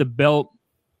Miro had the belt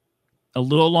a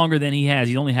little longer than he has,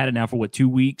 he's only had it now for 2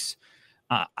 weeks.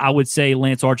 I would say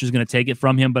Lance Archer is going to take it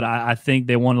from him, but I think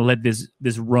they want to let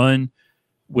this run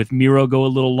with Miro go a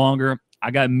little longer. I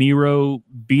got Miro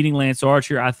beating Lance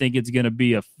Archer. I think it's going to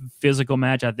be a physical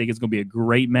match. I think it's going to be a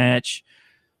great match,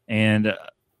 and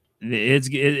it's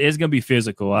going to be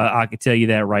physical. I can tell you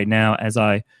that right now. As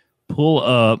I pull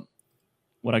up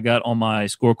what I got on my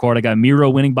scorecard, I got Miro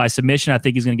winning by submission. I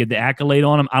think he's going to get the accolade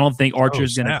on him. I don't think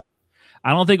Archer's going to.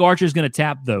 I don't think Archer's going to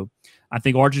tap, though. I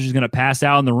think Archer's just going to pass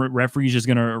out, and the referee's just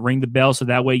going to ring the bell, so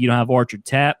that way you don't have Archer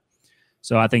tap.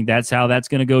 So I think that's how that's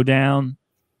going to go down.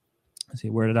 Let's see,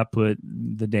 where did I put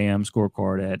the damn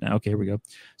scorecard at? Okay, here we go.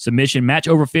 Submission match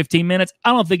over 15 minutes.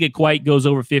 I don't think it quite goes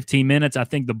over 15 minutes. I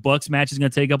think the Bucks match is going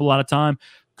to take up a lot of time.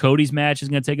 Cody's match is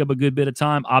going to take up a good bit of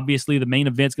time. Obviously, the main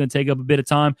event's going to take up a bit of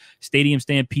time. Stadium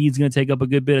Stampede is going to take up a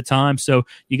good bit of time. So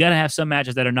you got to have some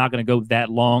matches that are not going to go that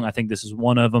long. I think this is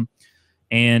one of them.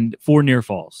 And 4 near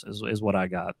falls is what I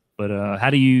got. But how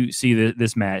do you see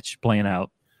this match playing out?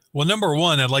 Well, number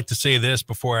one, I'd like to say this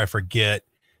before I forget.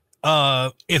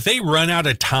 If they run out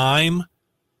of time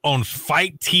on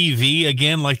Fight TV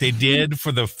again, like they did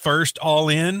for the first All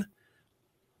In,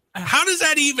 how does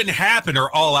that even happen?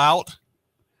 Or All Out?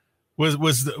 Was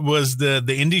the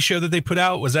indie show that they put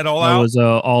out? Was that All Out? That was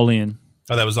All In.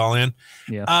 Oh, that was All In.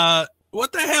 Yeah.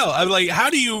 What the hell? I'm like, how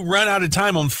do you run out of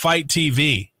time on Fight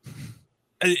TV?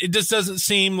 It just doesn't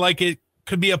seem like it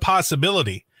could be a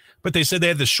possibility. But they said they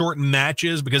had to shorten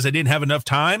matches because they didn't have enough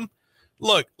time.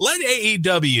 Look, let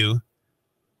AEW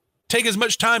take as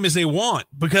much time as they want,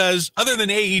 because other than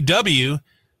AEW,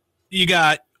 you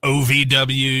got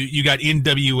OVW, you got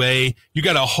NWA, you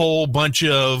got a whole bunch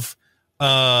of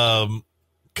indie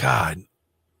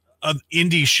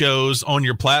shows on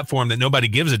your platform that nobody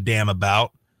gives a damn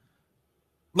about.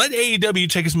 Let AEW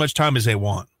take as much time as they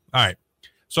want. All right.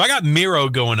 So I got Miro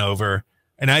going over,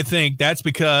 and I think that's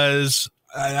because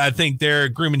I think they're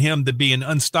grooming him to be an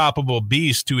unstoppable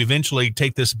beast to eventually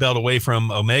take this belt away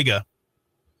from Omega.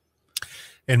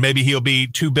 And maybe he'll be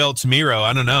 2 belts Miro.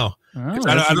 I don't know.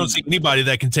 I don't see anybody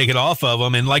that can take it off of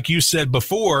him. And like you said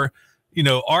before,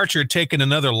 Archer taking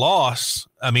another loss,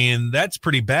 I mean, that's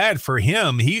pretty bad for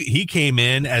him. He came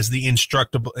in as the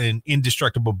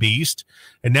indestructible beast,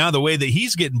 and now the way that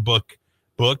he's getting booked,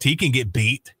 he can get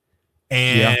beat.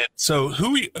 And so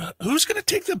who's going to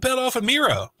take the belt off of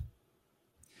Miro?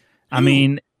 I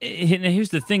mean, here's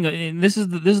the thing. And this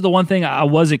is the one thing I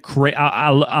wasn't crazy.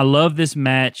 I love this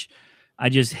match. I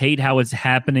just hate how it's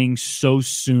happening so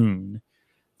soon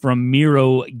from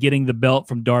Miro getting the belt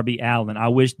from Darby Allin. I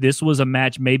wish this was a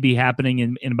match maybe happening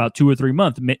in about 2 or 3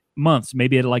 months,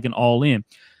 maybe at like an All-In.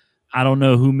 I don't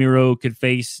know who Miro could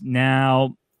face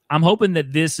now. I'm hoping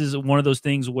that this is one of those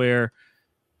things where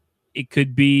it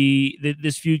could be that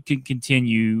this feud can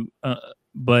continue,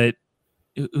 but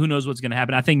who knows what's going to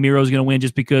happen. I think Miro's going to win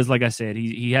just because, like I said,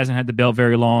 he hasn't had the belt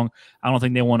very long. I don't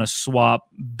think they want to swap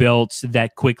belts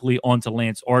that quickly onto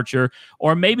Lance Archer.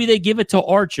 Or maybe they give it to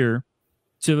Archer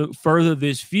to further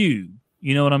this feud.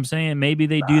 You know what I'm saying? Maybe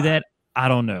they do that. I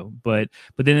don't know. But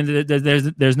then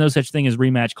there's no such thing as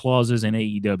rematch clauses in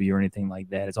AEW or anything like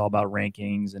that. It's all about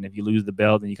rankings. And if you lose the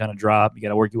belt, then you kind of drop. You got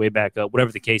to work your way back up,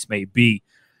 whatever the case may be.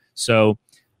 So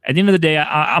at the end of the day,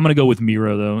 I'm going to go with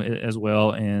Miro, though, as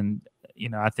well. And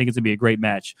I think it's going to be a great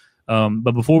match.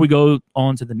 But before we go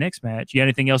on to the next match, you got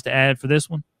anything else to add for this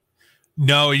one?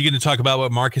 No. Are you going to talk about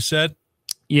what Marcus said?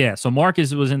 Yeah. So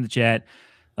Marcus was in the chat.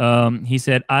 He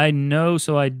said, I know,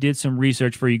 so I did some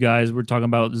research for you guys. We're talking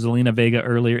about Zelina Vega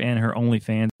earlier and her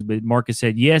OnlyFans. But Marcus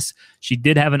said, yes, she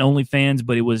did have an OnlyFans,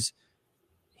 but it was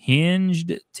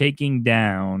hinged taking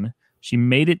down. She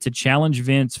made it to challenge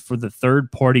Vince for the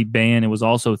third-party ban. It was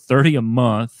also $30 a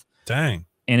month. Dang.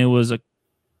 And it was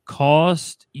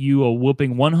cost you a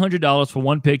whooping $100 for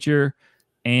one picture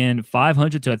and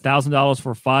 $500 to $1,000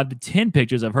 for 5 to 10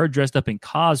 pictures of her dressed up in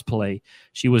cosplay.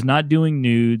 She was not doing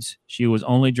nudes. She was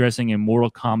only dressing in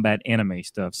Mortal Kombat anime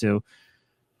stuff. So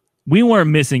we weren't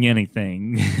missing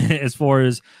anything as far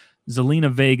as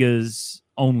Zelina Vega's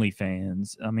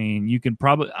OnlyFans. I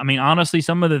mean, honestly,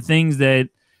 some of the things that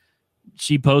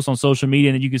she posts on social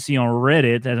media that you can see on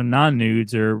Reddit that are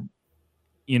non-nudes are,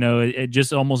 it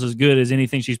just almost as good as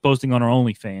anything she's posting on her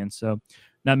OnlyFans. So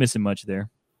not missing much there.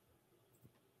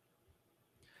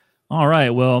 All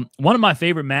right. Well, one of my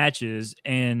favorite matches,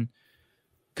 and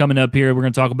coming up here, we're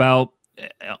going to talk about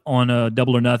on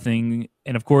Double or Nothing.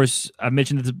 And of course, I've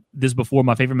mentioned this before.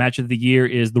 My favorite match of the year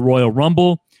is the Royal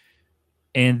Rumble.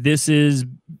 And this is,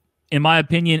 in my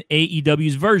opinion,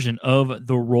 AEW's version of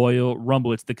the Royal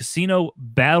Rumble. It's the Casino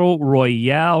Battle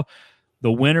Royale.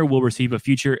 The winner will receive a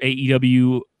future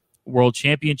AEW World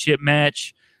Championship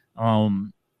match.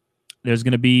 There's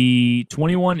going to be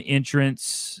 21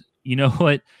 entrants. You know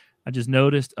what? I just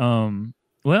noticed.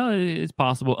 Well, it's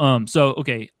possible.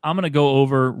 Okay, I'm going to go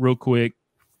over real quick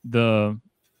the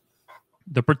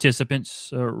participants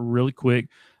really quick.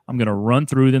 I'm going to run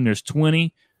through them. There's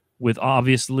 20 with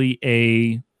obviously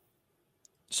a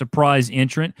surprise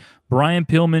entrant. Brian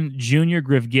Pillman Jr.,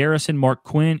 Griff Garrison, Mark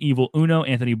Quinn, Evil Uno,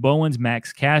 Anthony Bowens,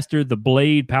 Max Caster, The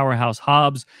Blade, Powerhouse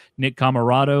Hobbs, Nick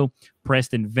Camarado,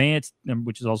 Preston Vance,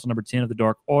 which is also number 10 of the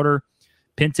Dark Order,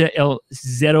 Penta El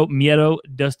Zero Miedo,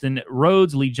 Dustin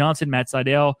Rhodes, Lee Johnson, Matt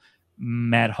Sydal,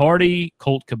 Matt Hardy,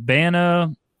 Colt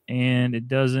Cabana, and it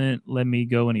doesn't let me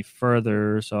go any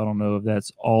further, so I don't know if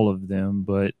that's all of them,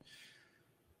 but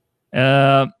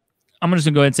I'm just going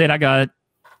to go ahead and say it. I got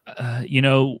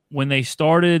when they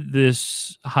started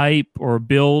this hype or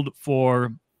build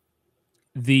for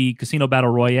the Casino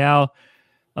Battle Royale,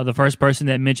 the first person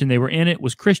that mentioned they were in it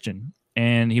was Christian.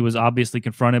 And he was obviously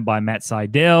confronted by Matt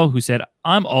Sydal, who said,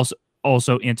 I'm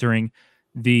also entering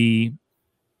the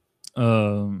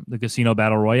Casino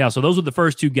Battle Royale. So those were the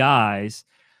first two guys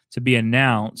to be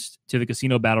announced to the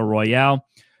Casino Battle Royale.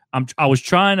 I was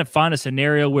trying to find a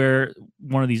scenario where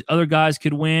one of these other guys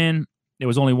could win. There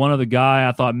was only one other guy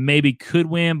I thought maybe could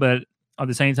win, but at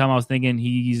the same time, I was thinking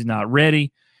he's not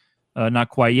ready, not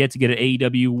quite yet, to get an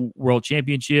AEW World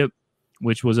Championship,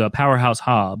 which was a Powerhouse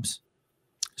Hobbs.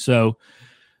 So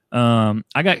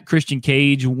I got Christian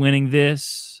Cage winning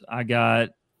this. I got,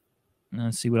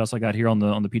 let's see what else I got here on the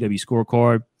PW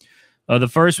scorecard. The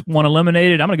first one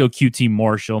eliminated, I'm going to go QT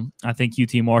Marshall. I think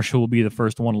QT Marshall will be the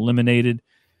first one eliminated.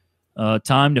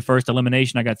 Time to first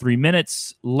elimination, I got 3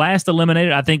 minutes. Last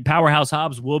eliminated, I think Powerhouse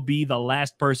Hobbs will be the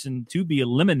last person to be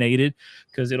eliminated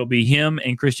because it'll be him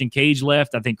and Christian Cage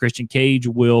left. I think Christian Cage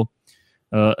will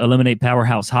eliminate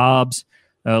Powerhouse Hobbs.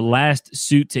 Last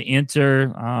suit to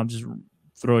enter, just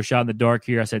throw a shot in the dark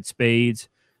here. I said Spades.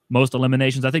 Most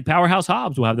eliminations. I think Powerhouse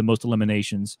Hobbs will have the most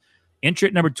eliminations.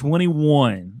 Entrant number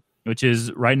 21, which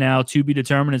is right now to be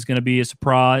determined. It's going to be a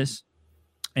surprise.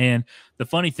 And the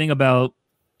funny thing about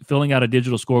filling out a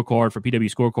digital scorecard for PW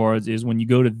scorecards is when you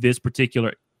go to this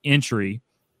particular entry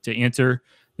to enter,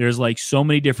 there's like so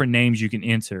many different names you can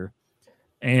enter.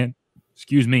 And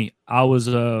excuse me, I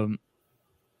wasn't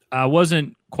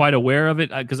quite aware of it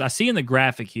because I see in the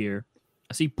graphic here,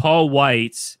 I see Paul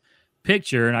White's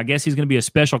picture, and I guess he's going to be a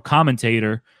special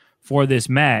commentator for this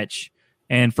match.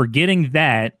 And forgetting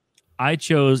that, I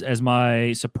chose as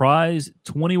my surprise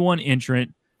 21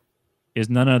 entrant is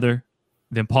none other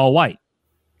than Paul White.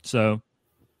 So,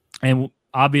 and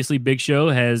obviously Big Show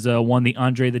has won the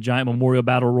Andre the Giant Memorial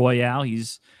Battle Royale.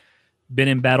 He's been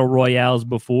in Battle Royales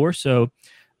before. So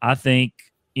I think,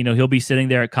 he'll be sitting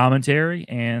there at commentary.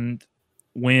 And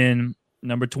when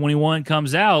number 21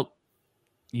 comes out,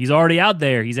 he's already out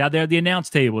there. He's out there at the announce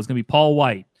table. It's going to be Paul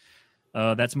White.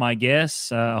 That's my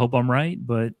guess. I hope I'm right.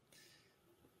 But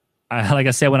like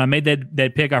I said, when I made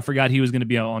that pick, I forgot he was going to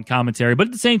be on commentary. But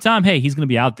at the same time, hey, he's going to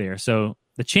be out there. So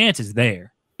the chance is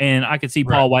there. And I could see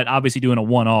Paul White obviously doing a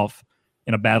one-off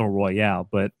in a battle royale.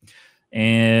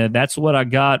 And that's what I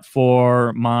got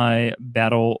for my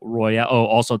battle royale. Oh,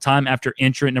 also time after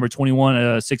entrant number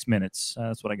 21, 6 minutes.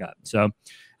 That's what I got. So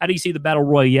how do you see the battle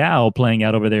royale playing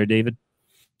out over there, David?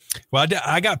 Well,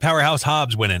 I got Powerhouse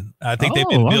Hobbs winning. I think they've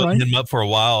been building him up for a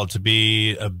while to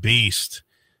be a beast,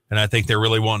 and I think they're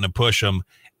really wanting to push him.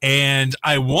 And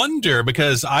I wonder,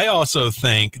 because I also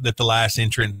think that the last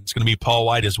entrant is going to be Paul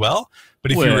White as well.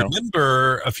 But if you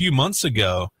remember a few months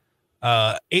ago,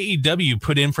 AEW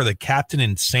put in for the Captain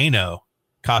Insano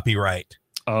copyright.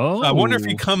 Oh, so I wonder if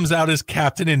he comes out as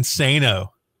Captain Insano.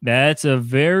 That's a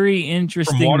very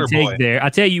interesting take there.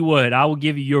 I tell you what, I will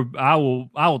give you I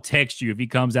will text you if he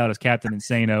comes out as Captain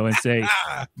Insano and say,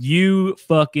 you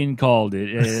fucking called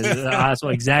it. That's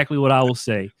exactly what I will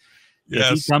say.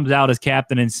 Yes. If he comes out as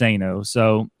Captain Insano.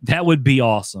 So that would be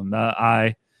awesome.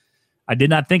 I did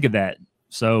not think of that.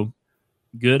 So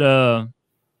good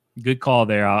call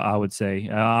there, I would say.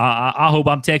 I hope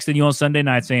I'm texting you on Sunday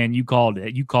night saying you called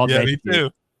it. You called that. Yeah, me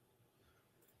too.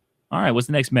 All right, what's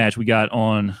the next match we got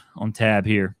on tab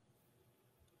here?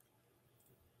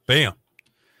 Bam.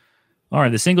 All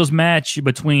right, the singles match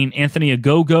between Anthony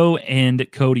Ogogo and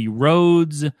Cody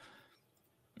Rhodes.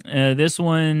 This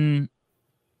one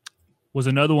was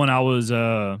another one I was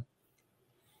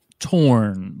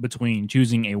torn between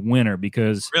choosing a winner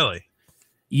because really,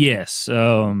 yes,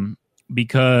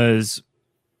 because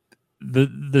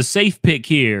the safe pick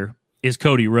here is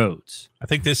Cody Rhodes. I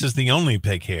think this is the only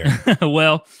pick here.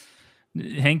 Well,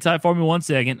 hang tight for me 1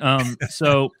 second.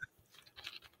 So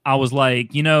I was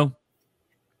like,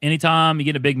 anytime you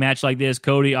get a big match like this,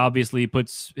 Cody obviously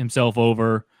puts himself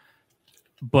over.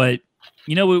 But,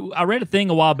 I read a thing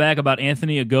a while back about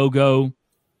Anthony Ogogo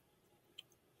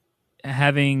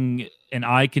having an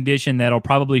eye condition that'll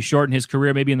probably shorten his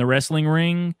career maybe in the wrestling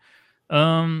ring,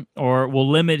 or will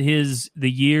limit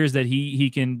the years that he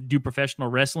can do professional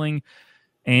wrestling.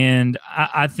 And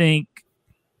I think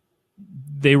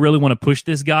they really want to push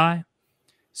this guy.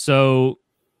 So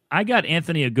I got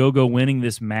Anthony Ogogo winning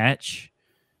this match.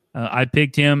 I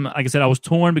picked him. Like I said, I was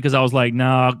torn because I was like,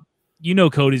 nah,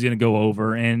 Cody's going to go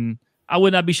over. And I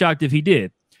would not be shocked if he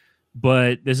did.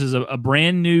 But this is a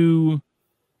brand new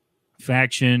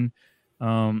faction.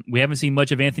 We haven't seen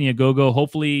much of Anthony Ogogo.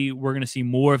 Hopefully we're going to see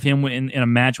more of him in a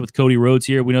match with Cody Rhodes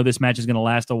here. We know this match is going to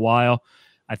last a while.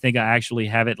 I think I actually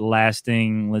have it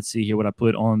lasting. Let's see here what I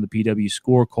put on the PW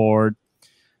scorecard.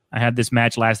 I have this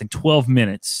match lasting 12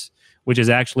 minutes, which is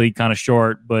actually kind of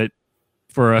short, but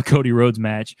for a Cody Rhodes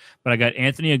match. But I got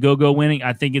Anthony Ogogo winning.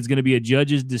 I think it's going to be a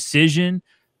judge's decision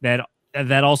that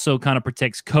also kind of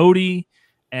protects Cody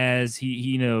as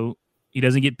he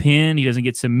doesn't get pinned, he doesn't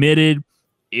get submitted.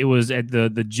 It was at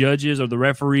the judges or the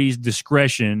referee's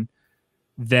discretion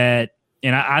and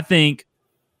I think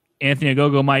Anthony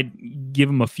Ogogo might give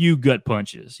him a few gut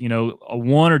punches.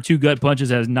 One or two gut punches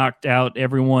has knocked out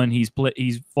everyone he's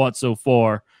fought so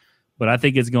far. But I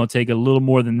think it's going to take a little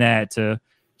more than that to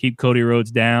keep Cody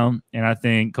Rhodes down. And I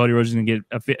think Cody Rhodes is going to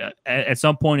get at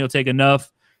some point he'll take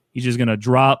enough. He's just going to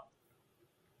drop.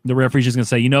 The referee's just going to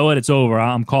say, you know what, it's over.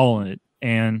 I'm calling it.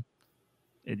 And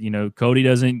Cody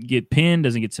doesn't get pinned,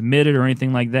 doesn't get submitted or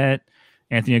anything like that.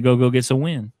 Anthony Ogogo gets a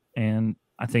win. And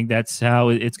I think that's how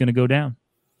it's going to go down.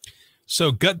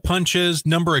 So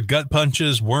number of gut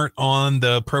punches weren't on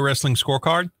the pro wrestling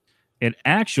scorecard? It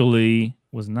actually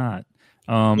was not.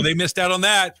 Well, they missed out on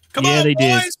that. Come on, they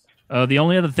boys. Did. The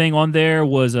only other thing on there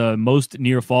was most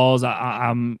near falls.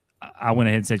 I went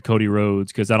ahead and said Cody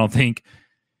Rhodes because I don't think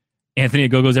Anthony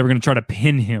Ogogo is ever going to try to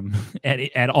pin him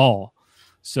at all.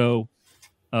 So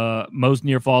most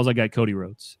near falls, I got Cody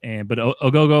Rhodes, but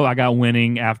Ogogo I got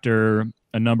winning after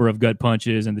a number of gut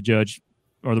punches and the judge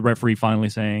or the referee finally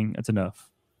saying that's enough.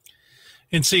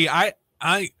 And see,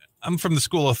 I'm from the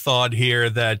school of thought here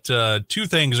that two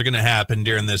things are going to happen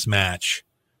during this match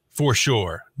for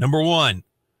sure. Number one,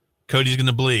 Cody's going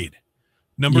to bleed.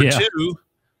 Number two,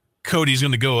 Cody's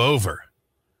going to go over.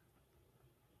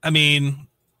 I mean,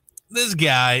 this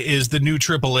guy is the new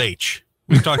Triple H.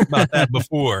 We've talked about that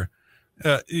before.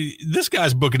 This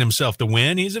guy's booking himself to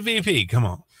win. He's a VP. Come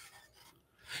on.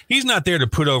 He's not there to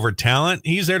put over talent.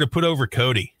 He's there to put over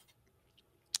Cody.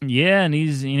 Yeah, and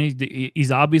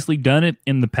he's obviously done it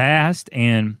in the past,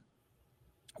 and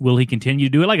will he continue to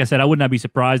do it? Like I said, I would not be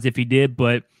surprised if he did,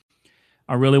 but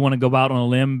I really want to go out on a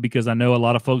limb because I know a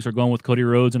lot of folks are going with Cody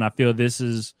Rhodes, and I feel this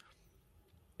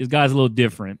guy's a little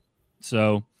different.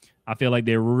 So I feel like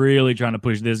they're really trying to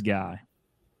push this guy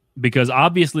because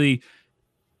obviously,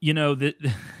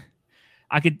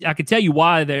 I could tell you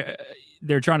why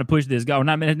they're trying to push this guy, or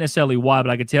not necessarily why,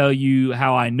 but I could tell you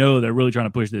how I know they're really trying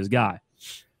to push this guy.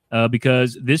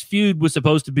 Because this feud was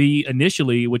supposed to be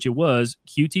initially, which it was,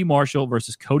 QT Marshall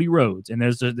versus Cody Rhodes, and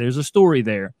there's a story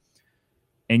there,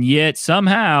 and yet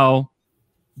somehow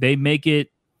they make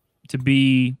it to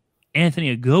be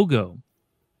Anthony Ogogo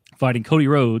fighting Cody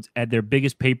Rhodes at their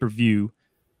biggest pay-per-view,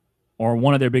 or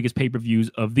one of their biggest pay-per-views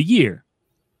of the year.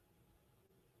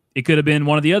 It could have been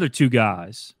one of the other two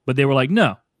guys, but they were like,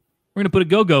 no, we're going to put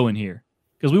Ogogo in here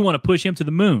because we want to push him to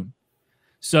the moon.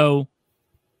 So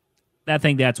I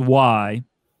think that's why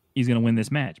he's going to win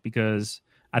this match, because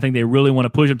I think they really want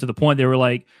to push him to the point they were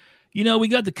like, we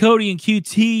got the Cody and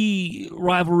QT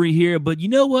rivalry here, but you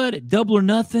know what? At Double or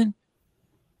Nothing,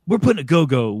 we're putting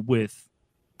Ogogo with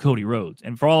Cody Rhodes.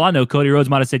 And for all I know, Cody Rhodes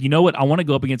might have said, you know what? I want to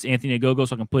go up against Anthony Ogogo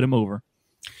so I can put him over.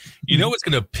 You know what's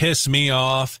going to piss me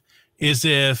off is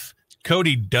if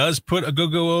Cody does put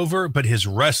Ogogo over, but his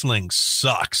wrestling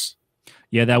sucks.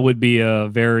 Yeah, that would be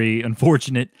very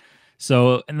unfortunate.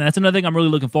 So, and that's another thing I'm really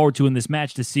looking forward to in this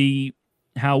match, to see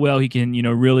how well he can,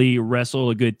 really wrestle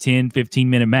a good 10,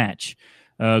 15-minute match,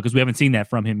 because we haven't seen that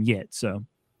from him yet. So,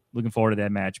 looking forward to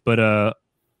that match. But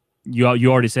you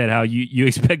already said how you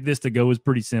expect this to go is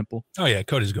pretty simple. Oh, yeah,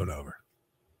 Cody's going over.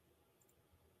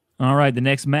 All right, the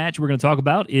next match we're going to talk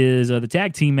about is the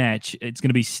tag team match. It's going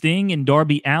to be Sting and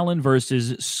Darby Allin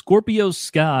versus Scorpio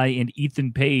Sky and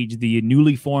Ethan Page, the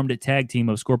newly formed tag team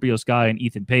of Scorpio Sky and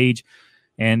Ethan Page.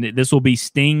 And this will be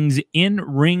Sting's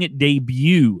in-ring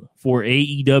debut for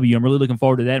AEW. I'm really looking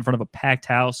forward to that in front of a packed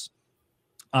house.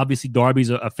 Obviously,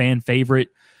 Darby's a fan favorite,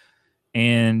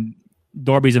 and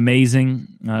Darby's amazing.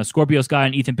 Scorpio Sky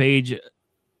and Ethan Page,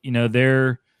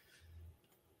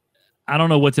 I don't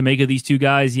know what to make of these two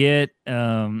guys yet.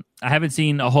 I haven't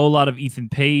seen a whole lot of Ethan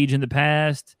Page in the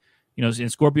past. In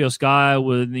Scorpio Sky,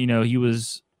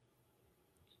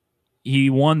 he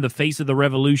won the Face of the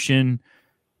Revolution,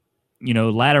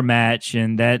 ladder match,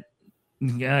 and that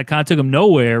kind of took him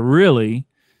nowhere, really.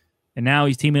 And now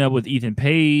he's teaming up with Ethan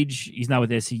Page. He's not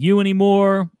with SCU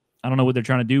anymore. I don't know what they're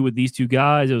trying to do with these two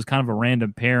guys. It was kind of a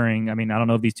random pairing. I mean, I don't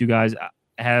know if these two guys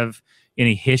have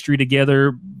any history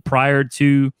together prior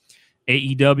to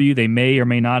AEW. They may or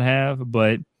may not have,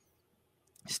 but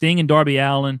Sting and Darby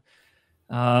Allin,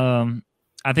 I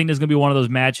think there's going to be one of those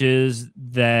matches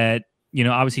that,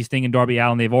 obviously Sting and Darby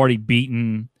Allin, they've already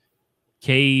beaten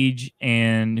Cage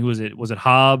and who was it? Was it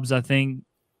Hobbs, I think?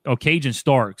 Oh, Cage and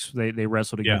Starks. They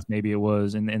wrestled against, maybe it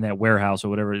was in that warehouse or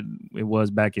whatever it was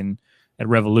back at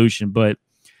Revolution. But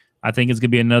I think it's going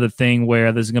to be another thing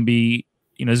where there's going to be,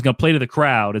 it's going to play to the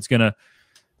crowd. It's going to,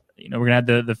 we're going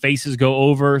to have the faces go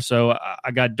over. So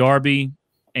I got Darby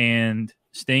and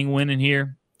Sting winning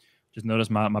here. Just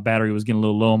noticed my battery was getting a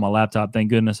little low on my laptop. Thank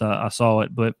goodness I saw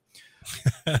it. But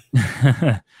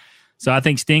so I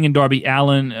think Sting and Darby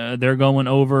Allin, they're going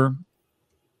over.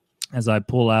 As I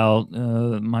pull out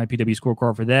my PW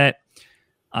scorecard for that,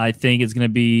 I think it's going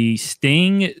to be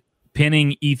Sting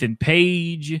pinning Ethan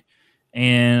Page.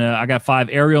 And I got 5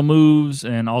 aerial moves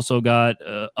and also got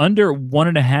under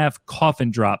 1.5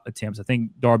 coffin drop attempts. I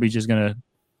think Darby's just going to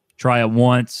try it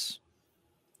once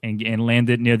and land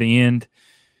it near the end.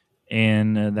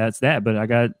 And that's that. But I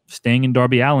got Sting and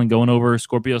Darby Allin going over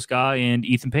Scorpio Sky and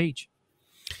Ethan Page.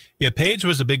 Yeah, Page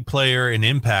was a big player in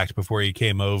Impact before he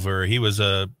came over. He was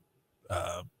a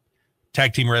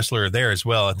tag team wrestler there as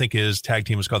well. I think his tag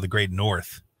team was called the Great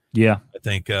North. Yeah. I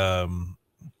think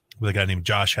with a guy named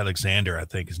Josh Alexander, I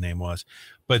think his name was.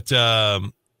 But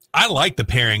I like the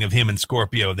pairing of him and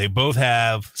Scorpio. They both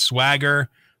have swagger.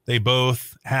 They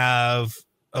both have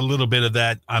a little bit of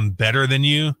that I'm better than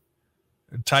you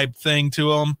type thing to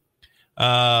them.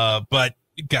 But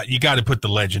you got to put the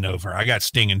legend over. I got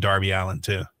Sting and Darby Allin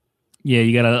too. Yeah,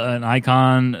 you got an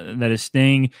icon that is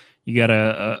Sting. You got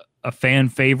a fan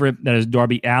favorite that is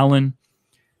Darby Allin.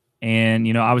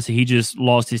 And, obviously he just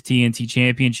lost his TNT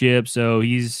championship. So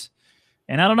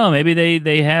and I don't know, maybe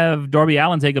they have Darby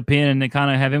Allin take a pin and they kind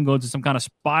of have him go into some kind of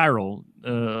spiral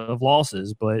of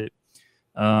losses. But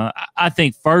I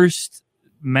think first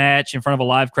match in front of a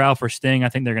live crowd for Sting, I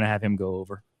think they're going to have him go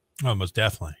over. Oh, most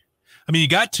definitely. I mean, you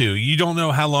got to. You don't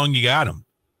know how long you got him.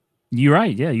 You're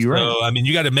right. Yeah, you're right. I mean,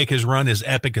 you got to make his run as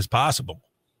epic as possible.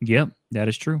 Yep, that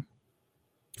is true.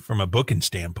 From a booking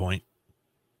standpoint.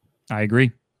 I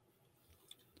agree.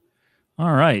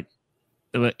 All right.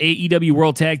 The AEW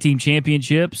World Tag Team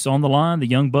Championships on the line. The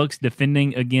Young Bucks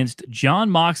defending against Jon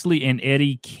Moxley and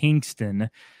Eddie Kingston.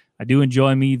 I do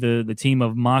enjoy the team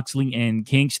of Moxley and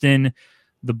Kingston.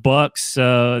 The Bucks,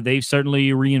 they've certainly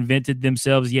reinvented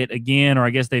themselves yet again, or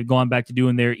I guess they've gone back to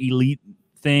doing their elite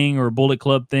thing or Bullet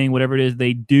Club thing, whatever it is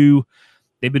they do.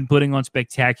 They've been putting on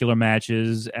spectacular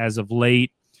matches as of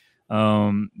late.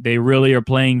 They really are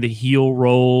playing the heel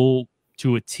role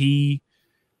to a T.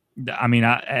 I mean,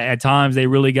 at times they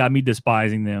really got me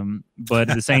despising them, but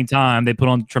at the same time, they put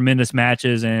on tremendous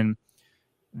matches, and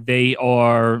they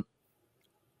are,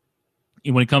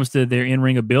 when it comes to their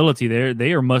in-ring ability,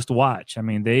 they are must watch. I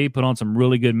mean, they put on some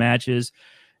really good matches,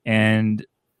 and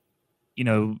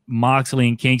Moxley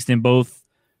and Kingston, both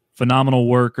phenomenal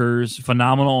workers,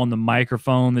 phenomenal on the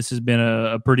microphone. This has been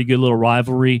a pretty good little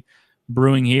rivalry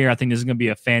brewing here. I think this is going to be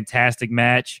a fantastic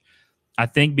match. I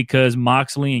think because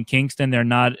Moxley and Kingston, they're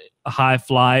not high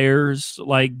flyers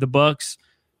like the Bucks.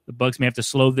 The Bucks may have to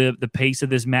slow the pace of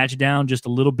this match down just a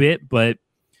little bit, but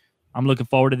I'm looking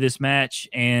forward to this match.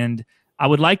 And I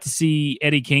would like to see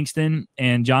Eddie Kingston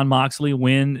and Jon Moxley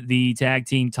win the tag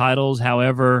team titles.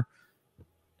 However,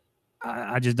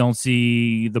 I just don't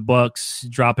see the Bucks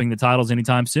dropping the titles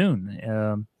anytime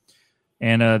soon.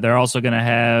 And they're also going to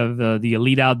have the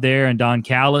Elite out there and Don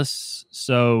Callis.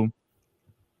 So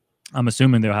I'm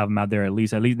assuming they'll have him out there at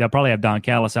least. At least they'll probably have Don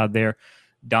Callis out there.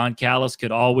 Don Callis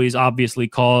could always obviously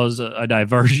cause a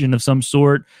diversion of some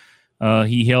sort.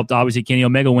 He helped, obviously, Kenny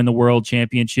Omega win the World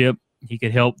Championship. He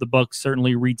could help the Bucks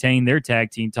certainly retain their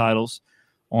tag team titles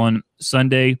on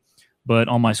Sunday. But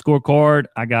on my scorecard,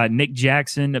 I got Nick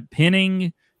Jackson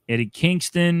pinning Eddie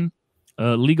Kingston.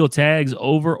 Legal tags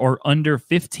over or under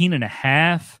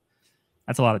 15.5.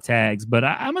 That's a lot of tags, but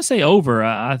I'm going to say over.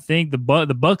 I think the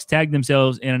Bucks tag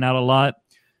themselves in and out a lot,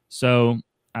 so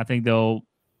I think they'll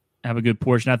have a good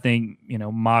portion. I think,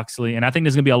 Moxley, and I think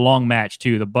there's going to be a long match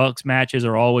too. The Bucks matches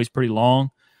are always pretty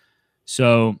long,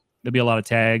 so there'll be a lot of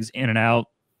tags in and out.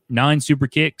 9 super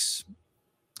kicks,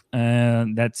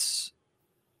 that's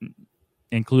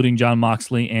including Jon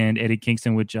Moxley and Eddie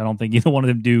Kingston, which I don't think either one of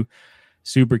them do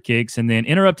super kicks. And then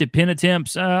interrupted pin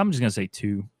attempts, I'm just going to say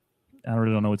 2. I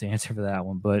really don't know what to answer for that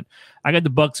one, but I got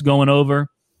the Bucks going over.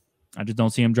 I just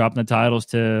don't see them dropping the titles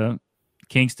to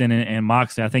Kingston and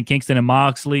Moxley. I think Kingston and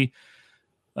Moxley,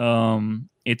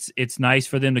 it's nice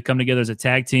for them to come together as a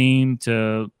tag team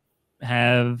to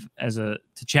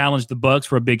challenge the Bucks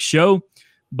for a big show,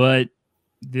 but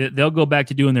they'll go back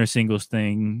to doing their singles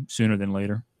thing sooner than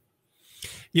later.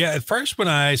 Yeah, at first when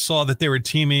I saw that they were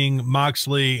teaming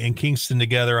Moxley and Kingston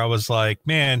together, I was like,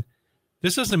 man,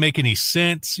 this doesn't make any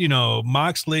sense.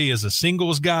 Moxley is a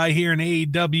singles guy here in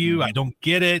AEW. I don't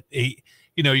get it.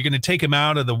 You're going to take him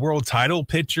out of the world title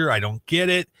picture. I don't get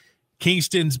it.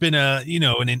 Kingston's been an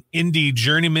indie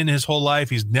journeyman his whole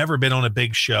life. He's never been on a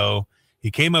big show.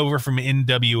 He came over from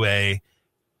NWA,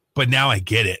 but now I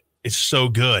get it. It's so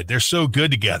good. They're so good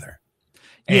together.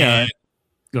 Yeah. And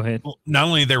go ahead. Not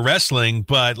only their wrestling,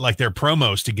 but like their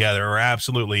promos together are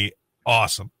absolutely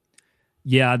awesome.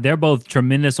 Yeah, they're both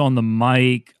tremendous on the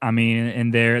mic. I mean,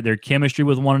 and their chemistry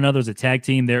with one another as a tag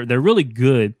team, they're really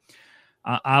good.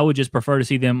 I would just prefer to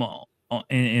see them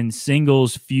in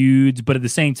singles feuds, but at the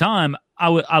same time,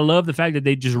 I love the fact that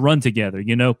they just run together.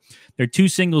 They're 2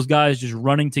 singles guys just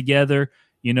running together.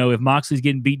 If Moxley's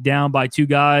getting beat down by 2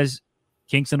 guys,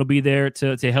 Kingston will be there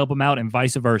to help him out, and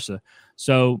vice versa.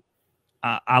 So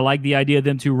I like the idea of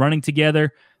them 2 running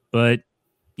together, but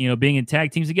being in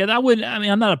tag teams together.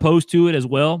 I'm not opposed to it as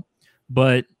well,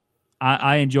 but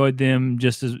I enjoyed them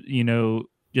just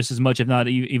as much, if not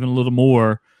even a little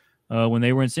more, when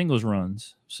they were in singles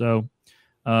runs. So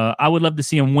I would love to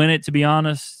see them win it, to be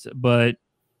honest, but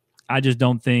I just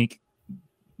don't think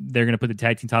they're going to put the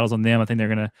tag team titles on them. I think they're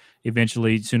going to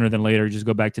eventually, sooner than later, just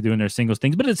go back to doing their singles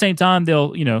things. But at the same time,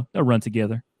 they'll run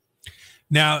together.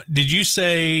 Now, did you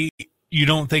say you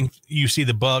don't think you see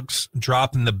the Bucks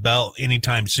dropping the belt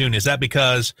anytime soon? Is that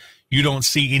because you don't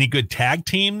see any good tag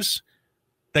teams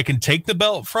that can take the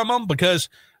belt from them? Because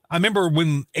I remember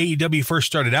when AEW first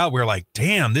started out, we were like,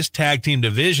 damn, this tag team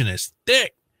division is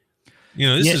thick.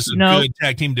 This is a good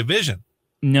tag team division.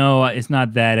 No, it's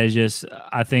not that. It's just,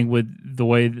 I think with the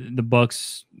way the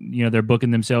Bucks, they're booking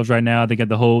themselves right now, they got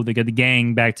the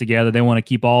gang back together. They want to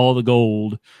keep all the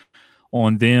gold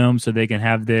on them so they can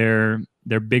have their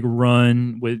big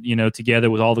run with,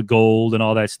 together with all the gold and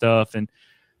all that stuff. And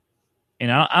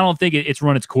I don't think it's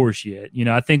run its course yet.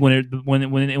 I think when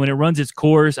it runs its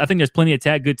course, I think there's plenty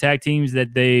of good tag teams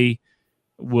that they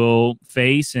will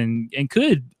face and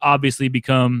could obviously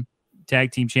become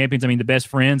tag team champions. I mean, the Best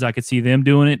Friends, I could see them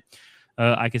doing it.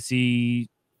 I could see,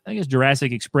 I guess,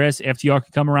 Jurassic Express, FTR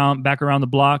could come back around the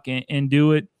block and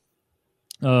do it.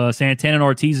 Santana and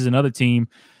Ortiz is another team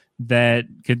that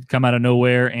could come out of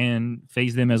nowhere and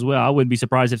face them as well. I wouldn't be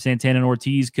surprised if Santana and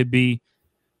Ortiz could be,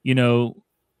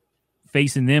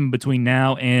 facing them between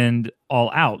now and All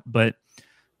Out. But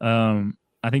I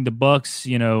think the Bucks,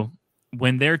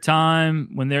 when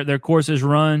their course is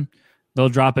run, they'll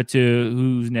drop it to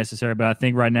who's necessary. But I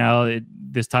think right now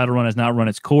this title run has not run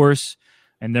its course,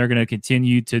 and they're going to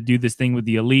continue to do this thing with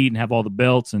the Elite and have all the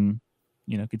belts and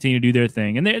continue to do their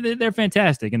thing. And they're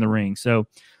fantastic in the ring. So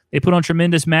they put on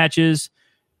tremendous matches,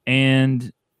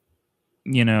 and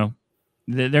they're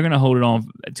going to hold it on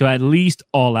to at least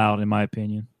All Out, in my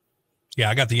opinion. Yeah,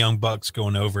 I got the Young Bucks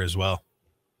going over as well.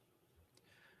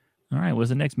 All right, what's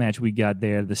the next match we got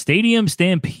there? The Stadium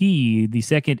Stampede, the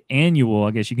second annual,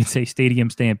 I guess you could say, Stadium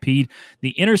Stampede.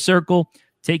 The Inner Circle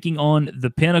taking on the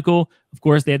Pinnacle. Of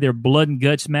course, they had their Blood and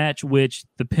Guts match, which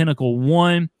the Pinnacle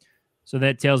won. So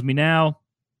that tells me now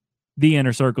the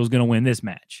Inner Circle is going to win this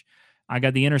match. I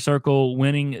got the Inner Circle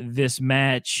winning this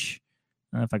match.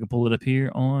 If I can pull it up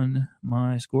here on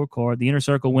my scorecard. The Inner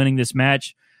Circle winning this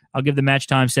match. I'll give the match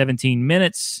time 17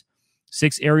 minutes,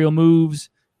 6 aerial moves,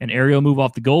 an aerial move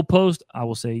off the goalpost. I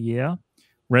will say yeah.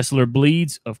 Wrestler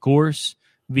bleeds, of course.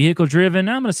 Vehicle driven,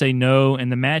 I'm going to say no. And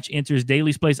the match enters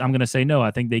Daly's place. I'm going to say no.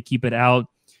 I think they keep it out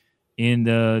in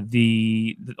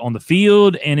the on the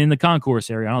field and in the concourse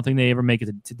area. I don't think they ever make it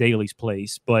to Daly's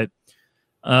place. But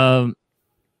you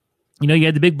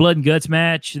had the big Blood and Guts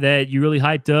match that you really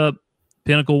hyped up.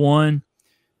 Pinnacle won.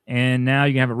 And now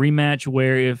you have a rematch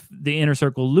where if the Inner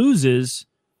Circle loses,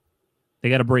 they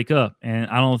got to break up. And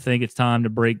I don't think it's time to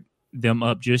break them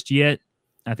up just yet.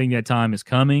 I think that time is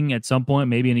coming at some point,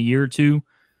 maybe in a year or two.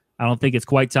 I don't think it's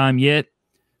quite time yet.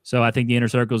 So I think the Inner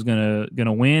Circle is gonna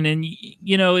win. And,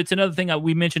 it's another thing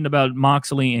we mentioned about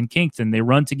Moxley and Kingston. They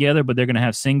run together, but they're going to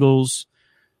have singles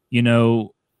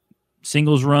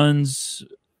runs.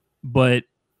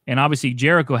 And obviously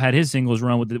Jericho had his singles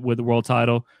run with the world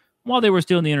title while they were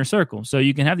still in the Inner Circle. So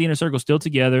you can have the Inner Circle still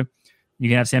together. You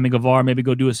can have Sammy Guevara maybe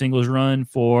go do a singles run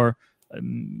for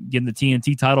getting the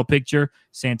TNT title picture.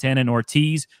 Santana and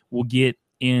Ortiz will get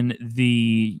in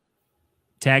the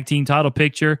tag team title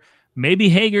picture. Maybe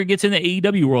Hager gets in the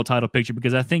AEW world title picture,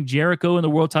 because I think Jericho in the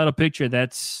world title picture,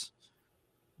 that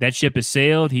ship has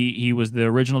sailed. He was the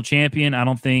original champion. I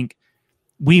don't think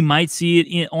we might see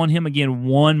it on him again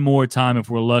one more time if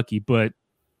we're lucky, but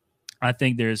I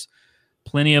think there's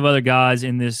plenty of other guys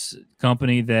in this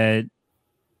company that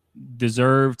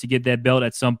deserve to get that belt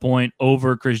at some point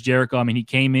over Chris Jericho. I mean, he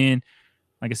came in,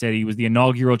 like I said, he was the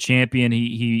inaugural champion.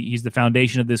 He's the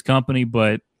foundation of this company,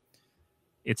 but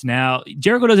it's now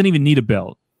Jericho doesn't even need a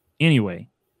belt anyway.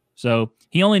 So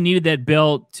he only needed that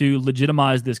belt to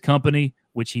legitimize this company,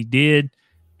 which he did.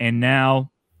 And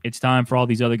now it's time for all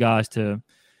these other guys to,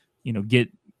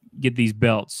 get these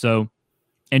belts. So,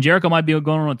 and Jericho might be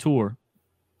going on a tour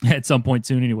at some point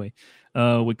soon anyway,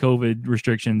 with COVID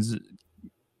restrictions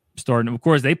starting. Of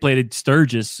course, they played at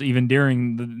Sturgis even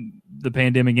during the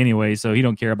pandemic anyway, so he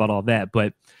don't care about all that.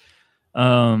 But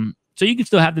so you can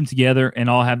still have them together and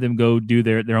all have them go do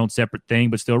their own separate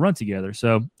thing, but still run together.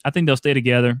 So I think they'll stay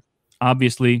together.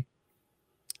 Obviously,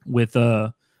 with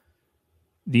the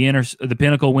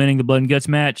Pinnacle winning the Blood and Guts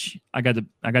match, I got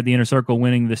the Inner Circle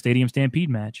winning the Stadium Stampede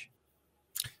match.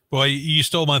 Boy, you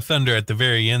stole my thunder at the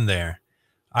very end there.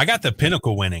 I got the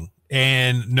Pinnacle winning,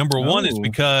 and number one is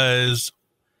because,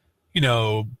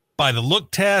 by the look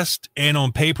test and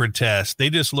on paper test, they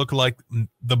just look like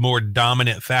the more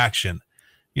dominant faction.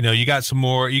 You know, you got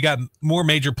more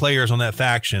major players on that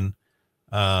faction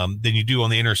than you do on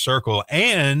the Inner Circle.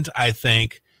 And I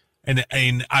think, and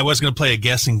I was going to play a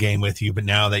guessing game with you, but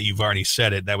now that you've already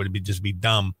said it, that would just be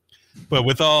dumb. But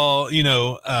with all,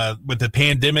 with the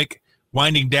pandemic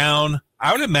winding down,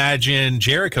 I would imagine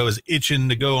Jericho is itching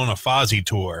to go on a Fozzy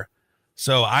tour.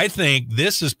 So I think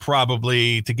this is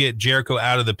probably to get Jericho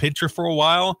out of the picture for a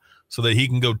while so that he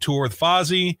can go tour with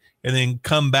Fozzy and then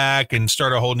come back and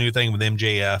start a whole new thing with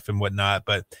MJF and whatnot.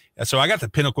 But so I got the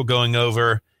Pinnacle going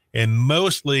over, and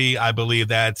mostly I believe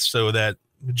that's so that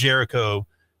Jericho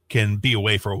can be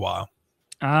away for a while.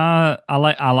 I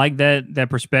like that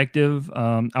perspective.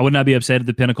 I would not be upset if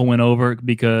the Pinnacle went over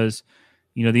because,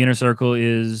 the Inner Circle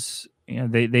is,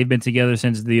 they've been together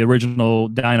since the original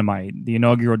Dynamite, the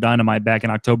inaugural Dynamite back in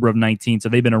October of 2019. So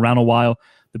they've been around a while.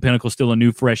 The Pinnacle's still a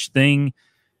new, fresh thing.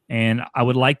 And I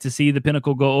would like to see the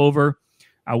Pinnacle go over.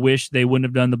 I wish they wouldn't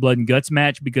have done the Blood and Guts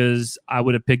match because I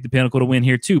would have picked the Pinnacle to win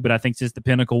here too. But I think since the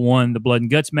Pinnacle won the Blood and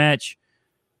Guts match,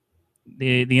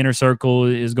 the Inner Circle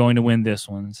is going to win this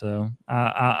one. So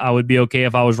I would be okay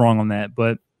if I was wrong on that.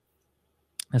 But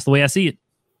that's the way I see it.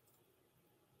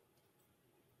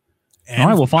 And all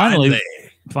right, well, finally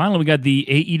we got the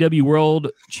AEW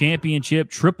World Championship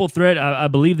triple threat. I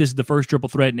believe this is the first triple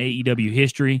threat in AEW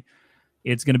history.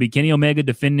 It's going to be Kenny Omega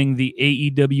defending the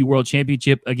AEW World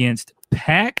Championship against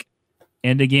Pac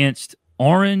and against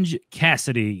Orange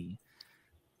Cassidy.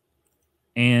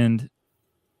 And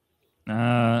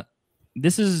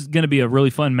this is going to be a really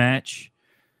fun match.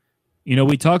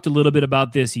 We talked a little bit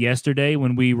about this yesterday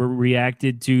when we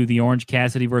reacted to the Orange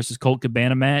Cassidy versus Colt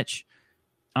Cabana match.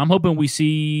 I'm hoping we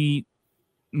see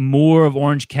more of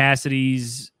Orange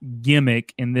Cassidy's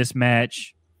gimmick in this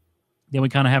match than we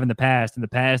kind of have in the past. In the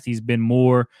past, he's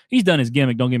done his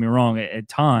gimmick, don't get me wrong, at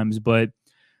times, but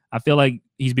I feel like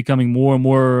he's becoming more and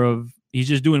more he's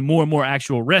just doing more and more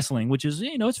actual wrestling, which is,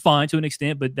 it's fine to an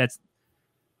extent, but that's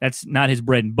not his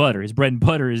bread and butter. His bread and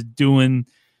butter is doing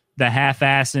the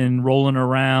half-assing, rolling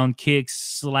around, kicks,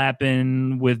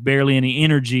 slapping with barely any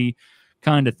energy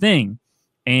kind of thing.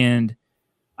 And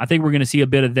I think we're going to see a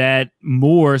bit of that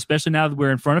more, especially now that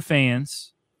we're in front of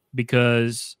fans,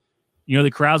 because the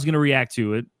crowd's going to react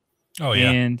to it. Oh yeah,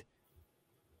 and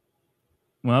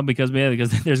because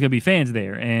there's going to be fans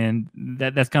there, and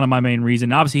that's kind of my main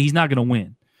reason. Obviously, he's not going to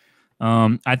win.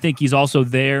 I think he's also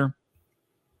there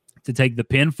to take the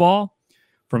pinfall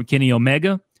from Kenny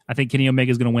Omega. I think Kenny Omega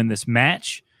is going to win this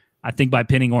match. I think by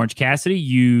pinning Orange Cassidy,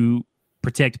 you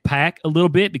protect Pac a little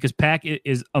bit because Pac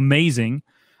is amazing.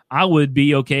 I would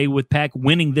be okay with Pac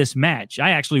winning this match.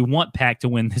 I actually want Pac to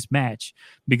win this match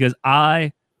because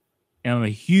I am a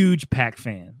huge Pac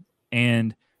fan.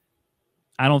 And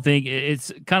I don't think it's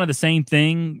kind of the same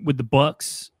thing with the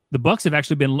Bucks. The Bucks have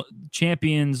actually been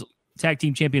tag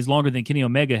team champions longer than Kenny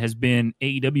Omega has been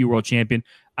AEW World Champion.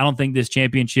 I don't think this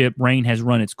championship reign has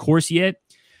run its course yet.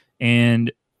 And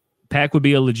Pac would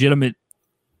be a legitimate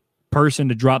person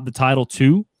to drop the title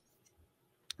to.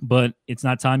 But it's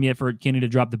not time yet for Kenny to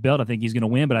drop the belt. I think he's going to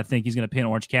win, but I think he's going to pin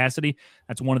Orange Cassidy.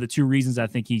 That's one of the two reasons I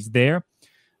think he's there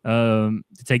to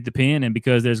take the pin, and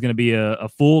because there's going to be a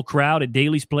full crowd at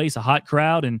Daly's Place, a hot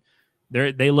crowd, and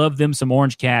they love them some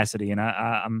Orange Cassidy. And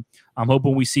I'm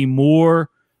hoping we see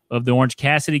more of the Orange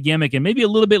Cassidy gimmick and maybe a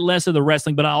little bit less of the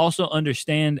wrestling. But I also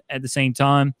understand at the same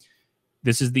time,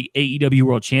 this is the AEW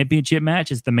World Championship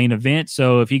match. It's the main event.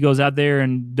 So if he goes out there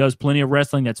and does plenty of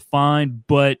wrestling, that's fine.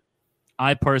 But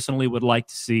I personally would like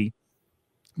to see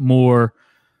more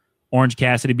Orange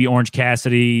Cassidy be Orange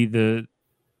Cassidy, the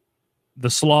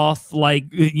sloth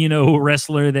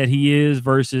wrestler that he is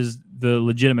versus the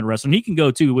legitimate wrestler. And he can go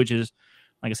too, which is,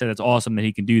 like I said, that's awesome that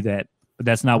he can do that. But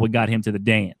that's not what got him to the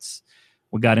dance.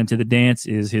 What got him to the dance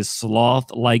is his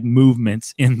sloth-like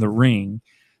movements in the ring.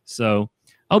 So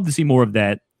I hope to see more of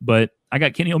that. But I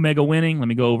got Kenny Omega winning. Let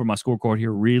me go over my scorecard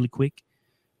here really quick.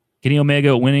 Kenny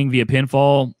Omega winning via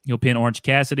pinfall. He'll pin Orange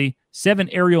Cassidy. 7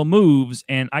 aerial moves,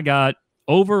 and I got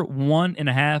over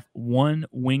 1.5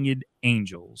 one-winged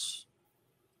angels.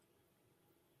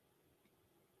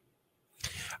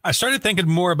 I started thinking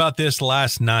more about this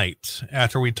last night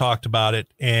after we talked about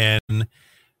it. And,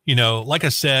 like I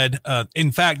said,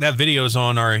 in fact, that video is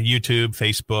on our YouTube,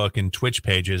 Facebook, and Twitch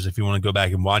pages. If you want to go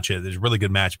back and watch it, there's a really good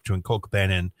match between Colt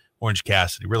Cabana and Orange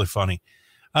Cassidy. Really funny.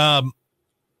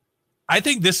 I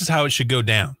think this is how it should go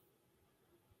down.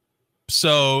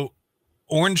 So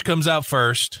Orange comes out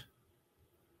first.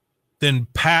 Then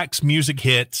Pac's music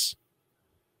hits.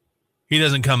 He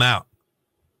doesn't come out.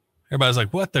 Everybody's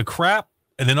like, what the crap?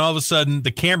 and then all of a sudden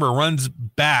the camera runs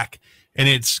back, and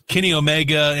it's Kenny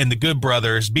Omega and the Good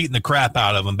Brothers beating the crap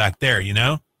out of him back there, you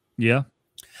know? Yeah.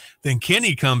 Then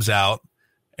Kenny comes out,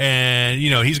 and, you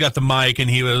know, he's got the mic, and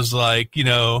he was like, you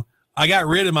know, I got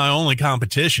rid of my only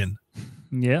competition.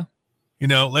 Yeah. You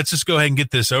know, let's just go ahead and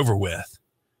get this over with,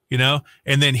 you know?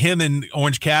 And then him and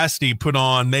Orange Cassidy put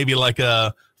on maybe like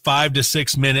a 5 to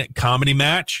 6 minute comedy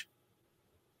match.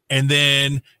 And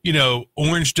then, you know,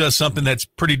 Orange does something that's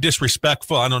pretty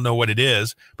disrespectful. I don't know what it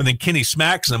is, but then Kenny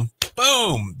smacks him.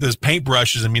 Boom. Those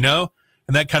paintbrushes him, you know?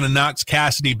 And that kind of knocks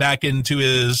Cassidy back into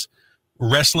his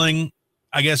wrestling,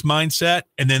 I guess, mindset.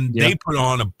 And then they put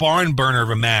on a barn burner of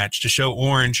a match to show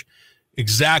Orange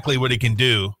exactly what he can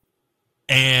do.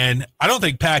 And I don't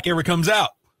think Pac ever comes out.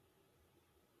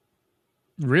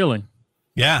 Really?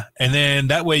 Yeah. And then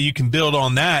that way you can build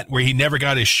on that where he never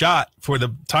got his shot for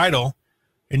the title,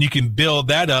 and you can build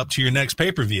that up to your next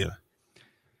pay-per-view.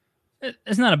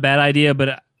 It's not a bad idea,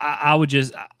 but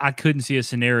I couldn't see a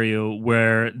scenario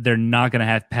where they're not going to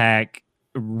have Pac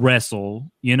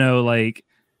wrestle, you know, like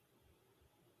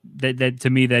that to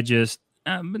me, that just,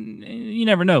 you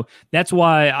never know. That's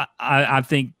why I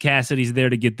think Cassidy's there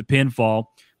to get the pinfall,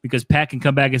 because Pac can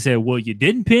come back and say, well, you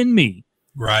didn't pin me.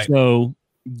 Right. So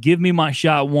give me my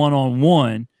shot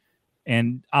one-on-one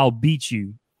and I'll beat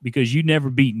you because you never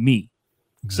beat me.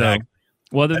 Exactly.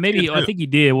 So, well, then maybe I think he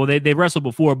did. Well, they wrestled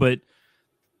before, but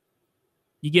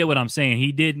you get what I'm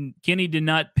saying. Kenny did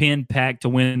not pin Pac to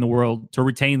retain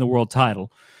the world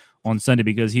title on Sunday,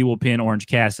 because he will pin Orange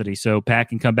Cassidy. So Pac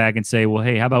can come back and say, well,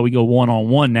 hey, how about we go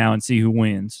one-on-one now and see who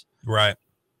wins? Right.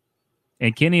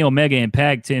 And Kenny Omega and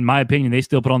Pac, in my opinion, they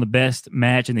still put on the best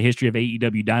match in the history of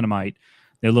AEW Dynamite.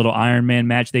 Their little Iron Man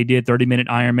match they did, 30-minute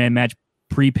Iron Man match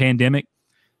pre-pandemic.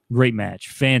 Great match.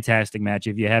 Fantastic match.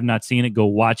 If you have not seen it, go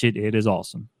watch it. It is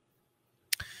awesome.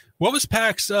 What was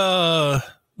Pac's little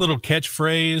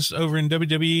catchphrase over in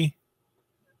WWE?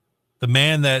 The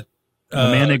man that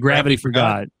gravity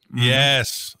forgot.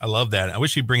 Yes, I love that. I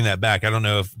wish you'd bring that back. I don't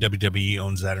know if WWE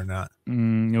owns that or not.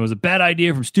 It was a bad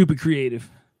idea from Stupid Creative.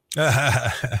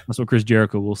 That's what Chris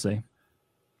Jericho will say.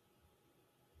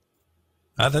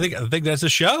 I think that's a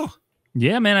show.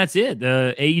 Yeah, man, that's it.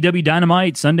 AEW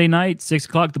Dynamite, Sunday night, 6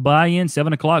 o'clock the buy-in,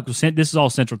 7 o'clock. This is all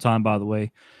Central Time, by the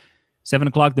way. 7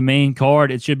 o'clock the main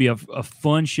card. It should be a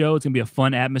fun show. It's going to be a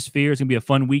fun atmosphere. It's going to be a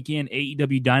fun weekend.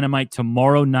 AEW Dynamite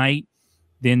tomorrow night.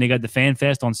 Then they got the Fan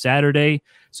Fest on Saturday.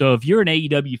 So if you're an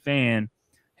AEW fan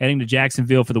heading to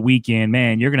Jacksonville for the weekend,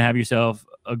 man, you're going to have yourself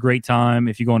a great time.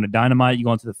 If you're going to Dynamite, you're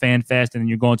going to the Fan Fest, and then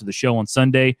you're going to the show on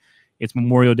Sunday. It's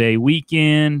Memorial Day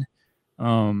weekend.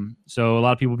 So a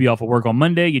lot of people will be off of work on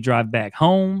Monday. You drive back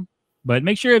home. But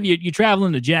make sure if you're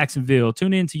traveling to Jacksonville,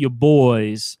 tune in to your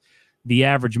boys, the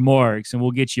Average Marks, and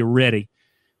we'll get you ready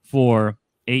for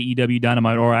AEW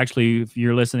Dynamite. Or actually, if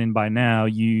you're listening by now,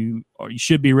 you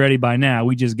should be ready by now.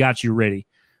 We just got you ready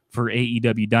for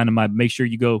AEW Dynamite. Make sure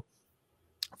you go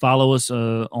follow us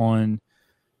on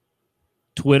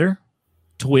Twitter,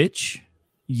 Twitch,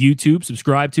 YouTube.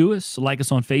 Subscribe to us. Like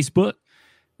us on Facebook.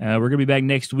 We're going to be back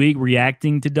next week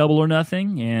reacting to Double or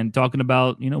Nothing and talking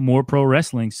about, more pro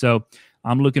wrestling. So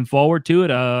I'm looking forward to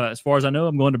it. As far as I know,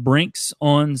 I'm going to Brinks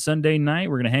on Sunday night.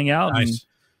 We're going to hang out and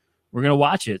we're going to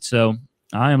watch it. So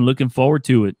I am looking forward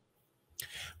to it.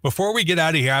 Before we get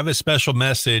out of here, I have a special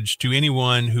message to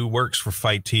anyone who works for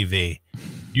Fight TV.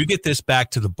 You get this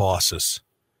back to the bosses.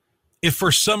 If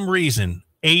for some reason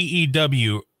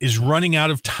AEW is running out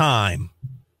of time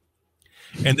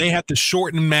and they have to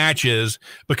shorten matches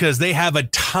because they have a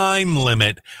time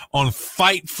limit on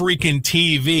Fight freaking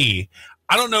TV,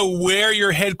 I don't know where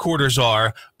your headquarters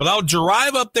are, but I'll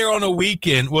drive up there on a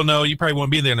weekend. Well, no, you probably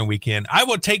won't be there on a weekend. I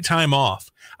will take time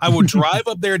off. I will drive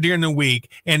up there during the week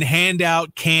and hand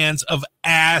out cans of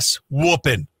ass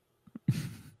whooping.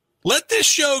 Let this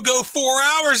show go 4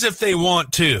 hours if they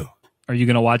want to. Are you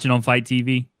going to watch it on Fight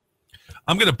TV?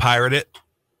 I'm going to pirate it.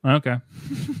 Okay.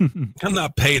 I'm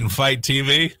not paying Fight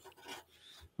TV.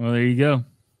 Well, there you go.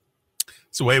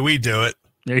 It's the way we do it.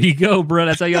 There you go, bro.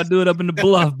 That's how y'all do it up in the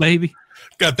Bluff, baby.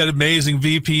 Got that amazing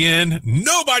VPN.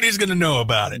 Nobody's going to know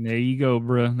about it. There you go,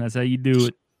 bro. That's how you do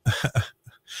it.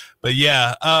 But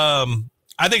yeah,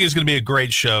 I think it's going to be a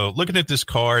great show. Looking at this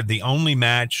card, the only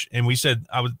match, and we said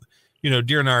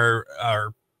during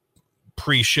our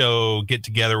pre-show get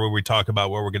together where we talk about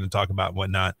what we're going to talk about and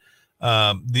whatnot.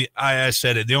 I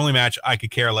said it. The only match I could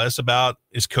care less about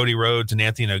is Cody Rhodes and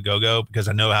Anthony Ogogo because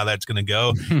I know how that's going to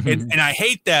go, and I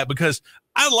hate that because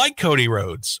I like Cody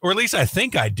Rhodes, or at least I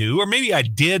think I do, or maybe I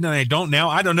did and I don't now.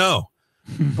 I don't know,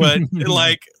 but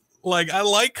Like, I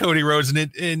like Cody Rhodes,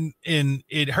 and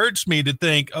it hurts me to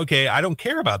think, okay, I don't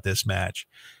care about this match.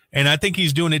 And I think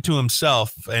he's doing it to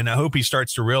himself, and I hope he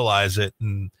starts to realize it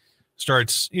and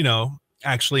starts,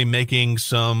 actually making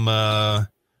some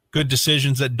good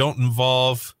decisions that don't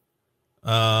involve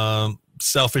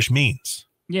selfish means.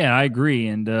 Yeah, I agree.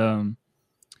 And,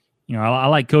 I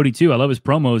like Cody too. I love his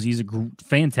promos. He's a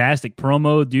fantastic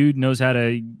promo. Dude knows how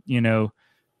to,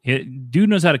 dude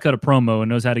knows how to cut a promo and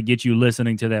knows how to get you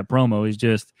listening to that promo. He's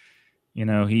just,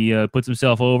 he puts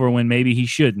himself over when maybe he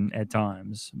shouldn't at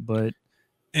times.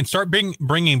 And start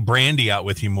bringing Brandy out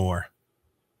with you more.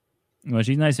 Well,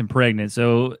 she's nice and pregnant.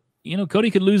 So,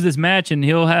 Cody could lose this match and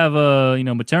he'll have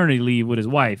maternity leave with his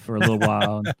wife for a little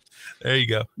while. There you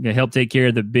go. Help take care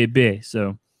of the baby.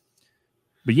 So,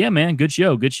 but yeah, man, good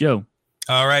show. Good show.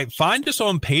 All right. Find us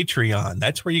on Patreon.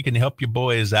 That's where you can help your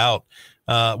boys out.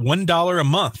 $1 a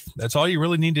month. That's all you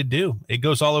really need to do. It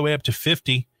goes all the way up to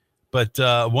 $50, but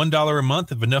 $1 a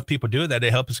month, if enough people do it,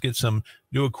 that'd help us get some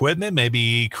new equipment,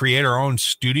 maybe create our own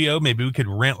studio. Maybe we could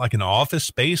rent like an office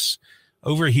space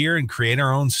over here and create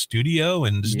our own studio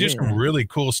and just do some really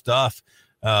cool stuff.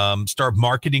 Start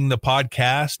marketing the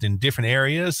podcast in different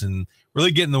areas and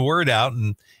really getting the word out.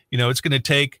 And, it's going to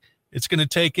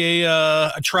take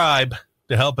a tribe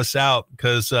to help us out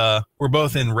because we're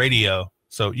both in radio.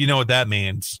 So you know what that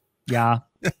means. Yeah.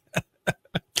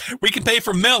 We can pay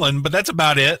for melon, but that's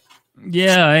about it.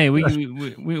 Yeah. Hey,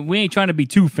 we ain't trying to be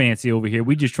too fancy over here.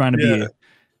 We just trying to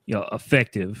be,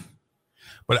 effective.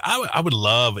 But I would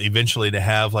love eventually to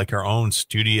have like our own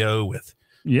studio with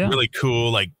really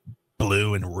cool, like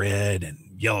blue and red and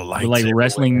yellow lights. Like everywhere.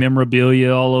 Wrestling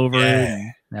memorabilia all over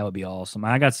it. That would be awesome.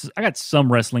 I got some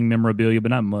wrestling memorabilia, but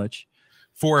not much.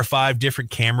 4 or 5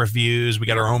 different camera views. We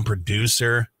got our own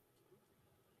producer.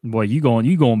 Boy, you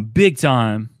going big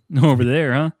time over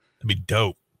there, huh? That'd be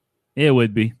dope. It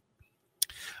would be.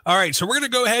 All right, so we're going to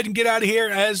go ahead and get out of here.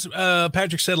 As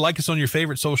Patrick said, like us on your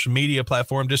favorite social media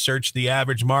platform. Just search The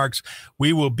Average Marks.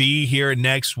 We will be here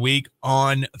next week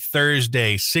on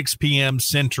Thursday, 6 p.m.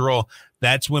 Central.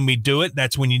 That's when we do it.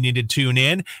 That's when you need to tune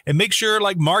in. And make sure,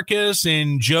 like Marcus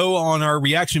and Joe on our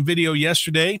reaction video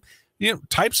yesterday,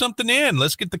 type something in.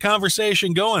 Let's get the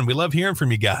conversation going. We love hearing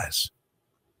from you guys.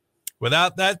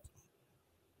 Without that,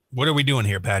 what are we doing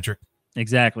here, Patrick?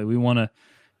 Exactly. We want to,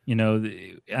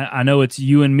 I know it's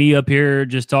you and me up here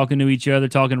just talking to each other,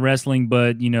 talking wrestling,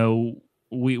 but,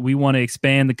 we want to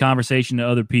expand the conversation to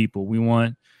other people. We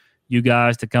want you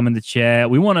guys to come in the chat.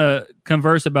 We want to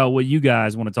converse about what you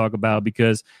guys want to talk about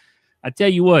because I tell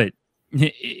you what,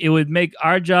 it would make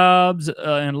our jobs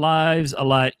and lives a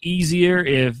lot easier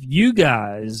if you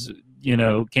guys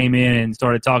came in and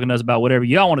started talking to us about whatever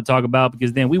y'all want to talk about,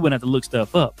 because then we wouldn't have to look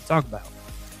stuff up to talk about.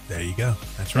 There you go.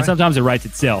 That's right. And sometimes it writes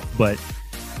itself, but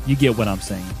you get what I'm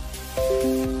saying.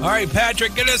 All right,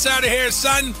 Patrick, get us out of here,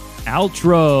 son.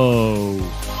 Outro.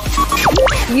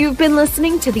 You've been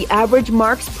listening to the Average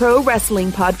Marks Pro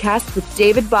Wrestling Podcast with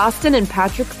David Boston and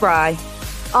Patrick Fry.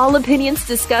 All opinions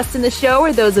discussed in the show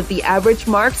are those of the Average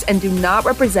Marks and do not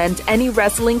represent any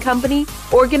wrestling company,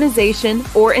 organization,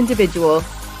 or individual.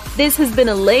 This has been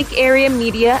a Lake Area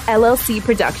Media LLC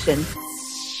production.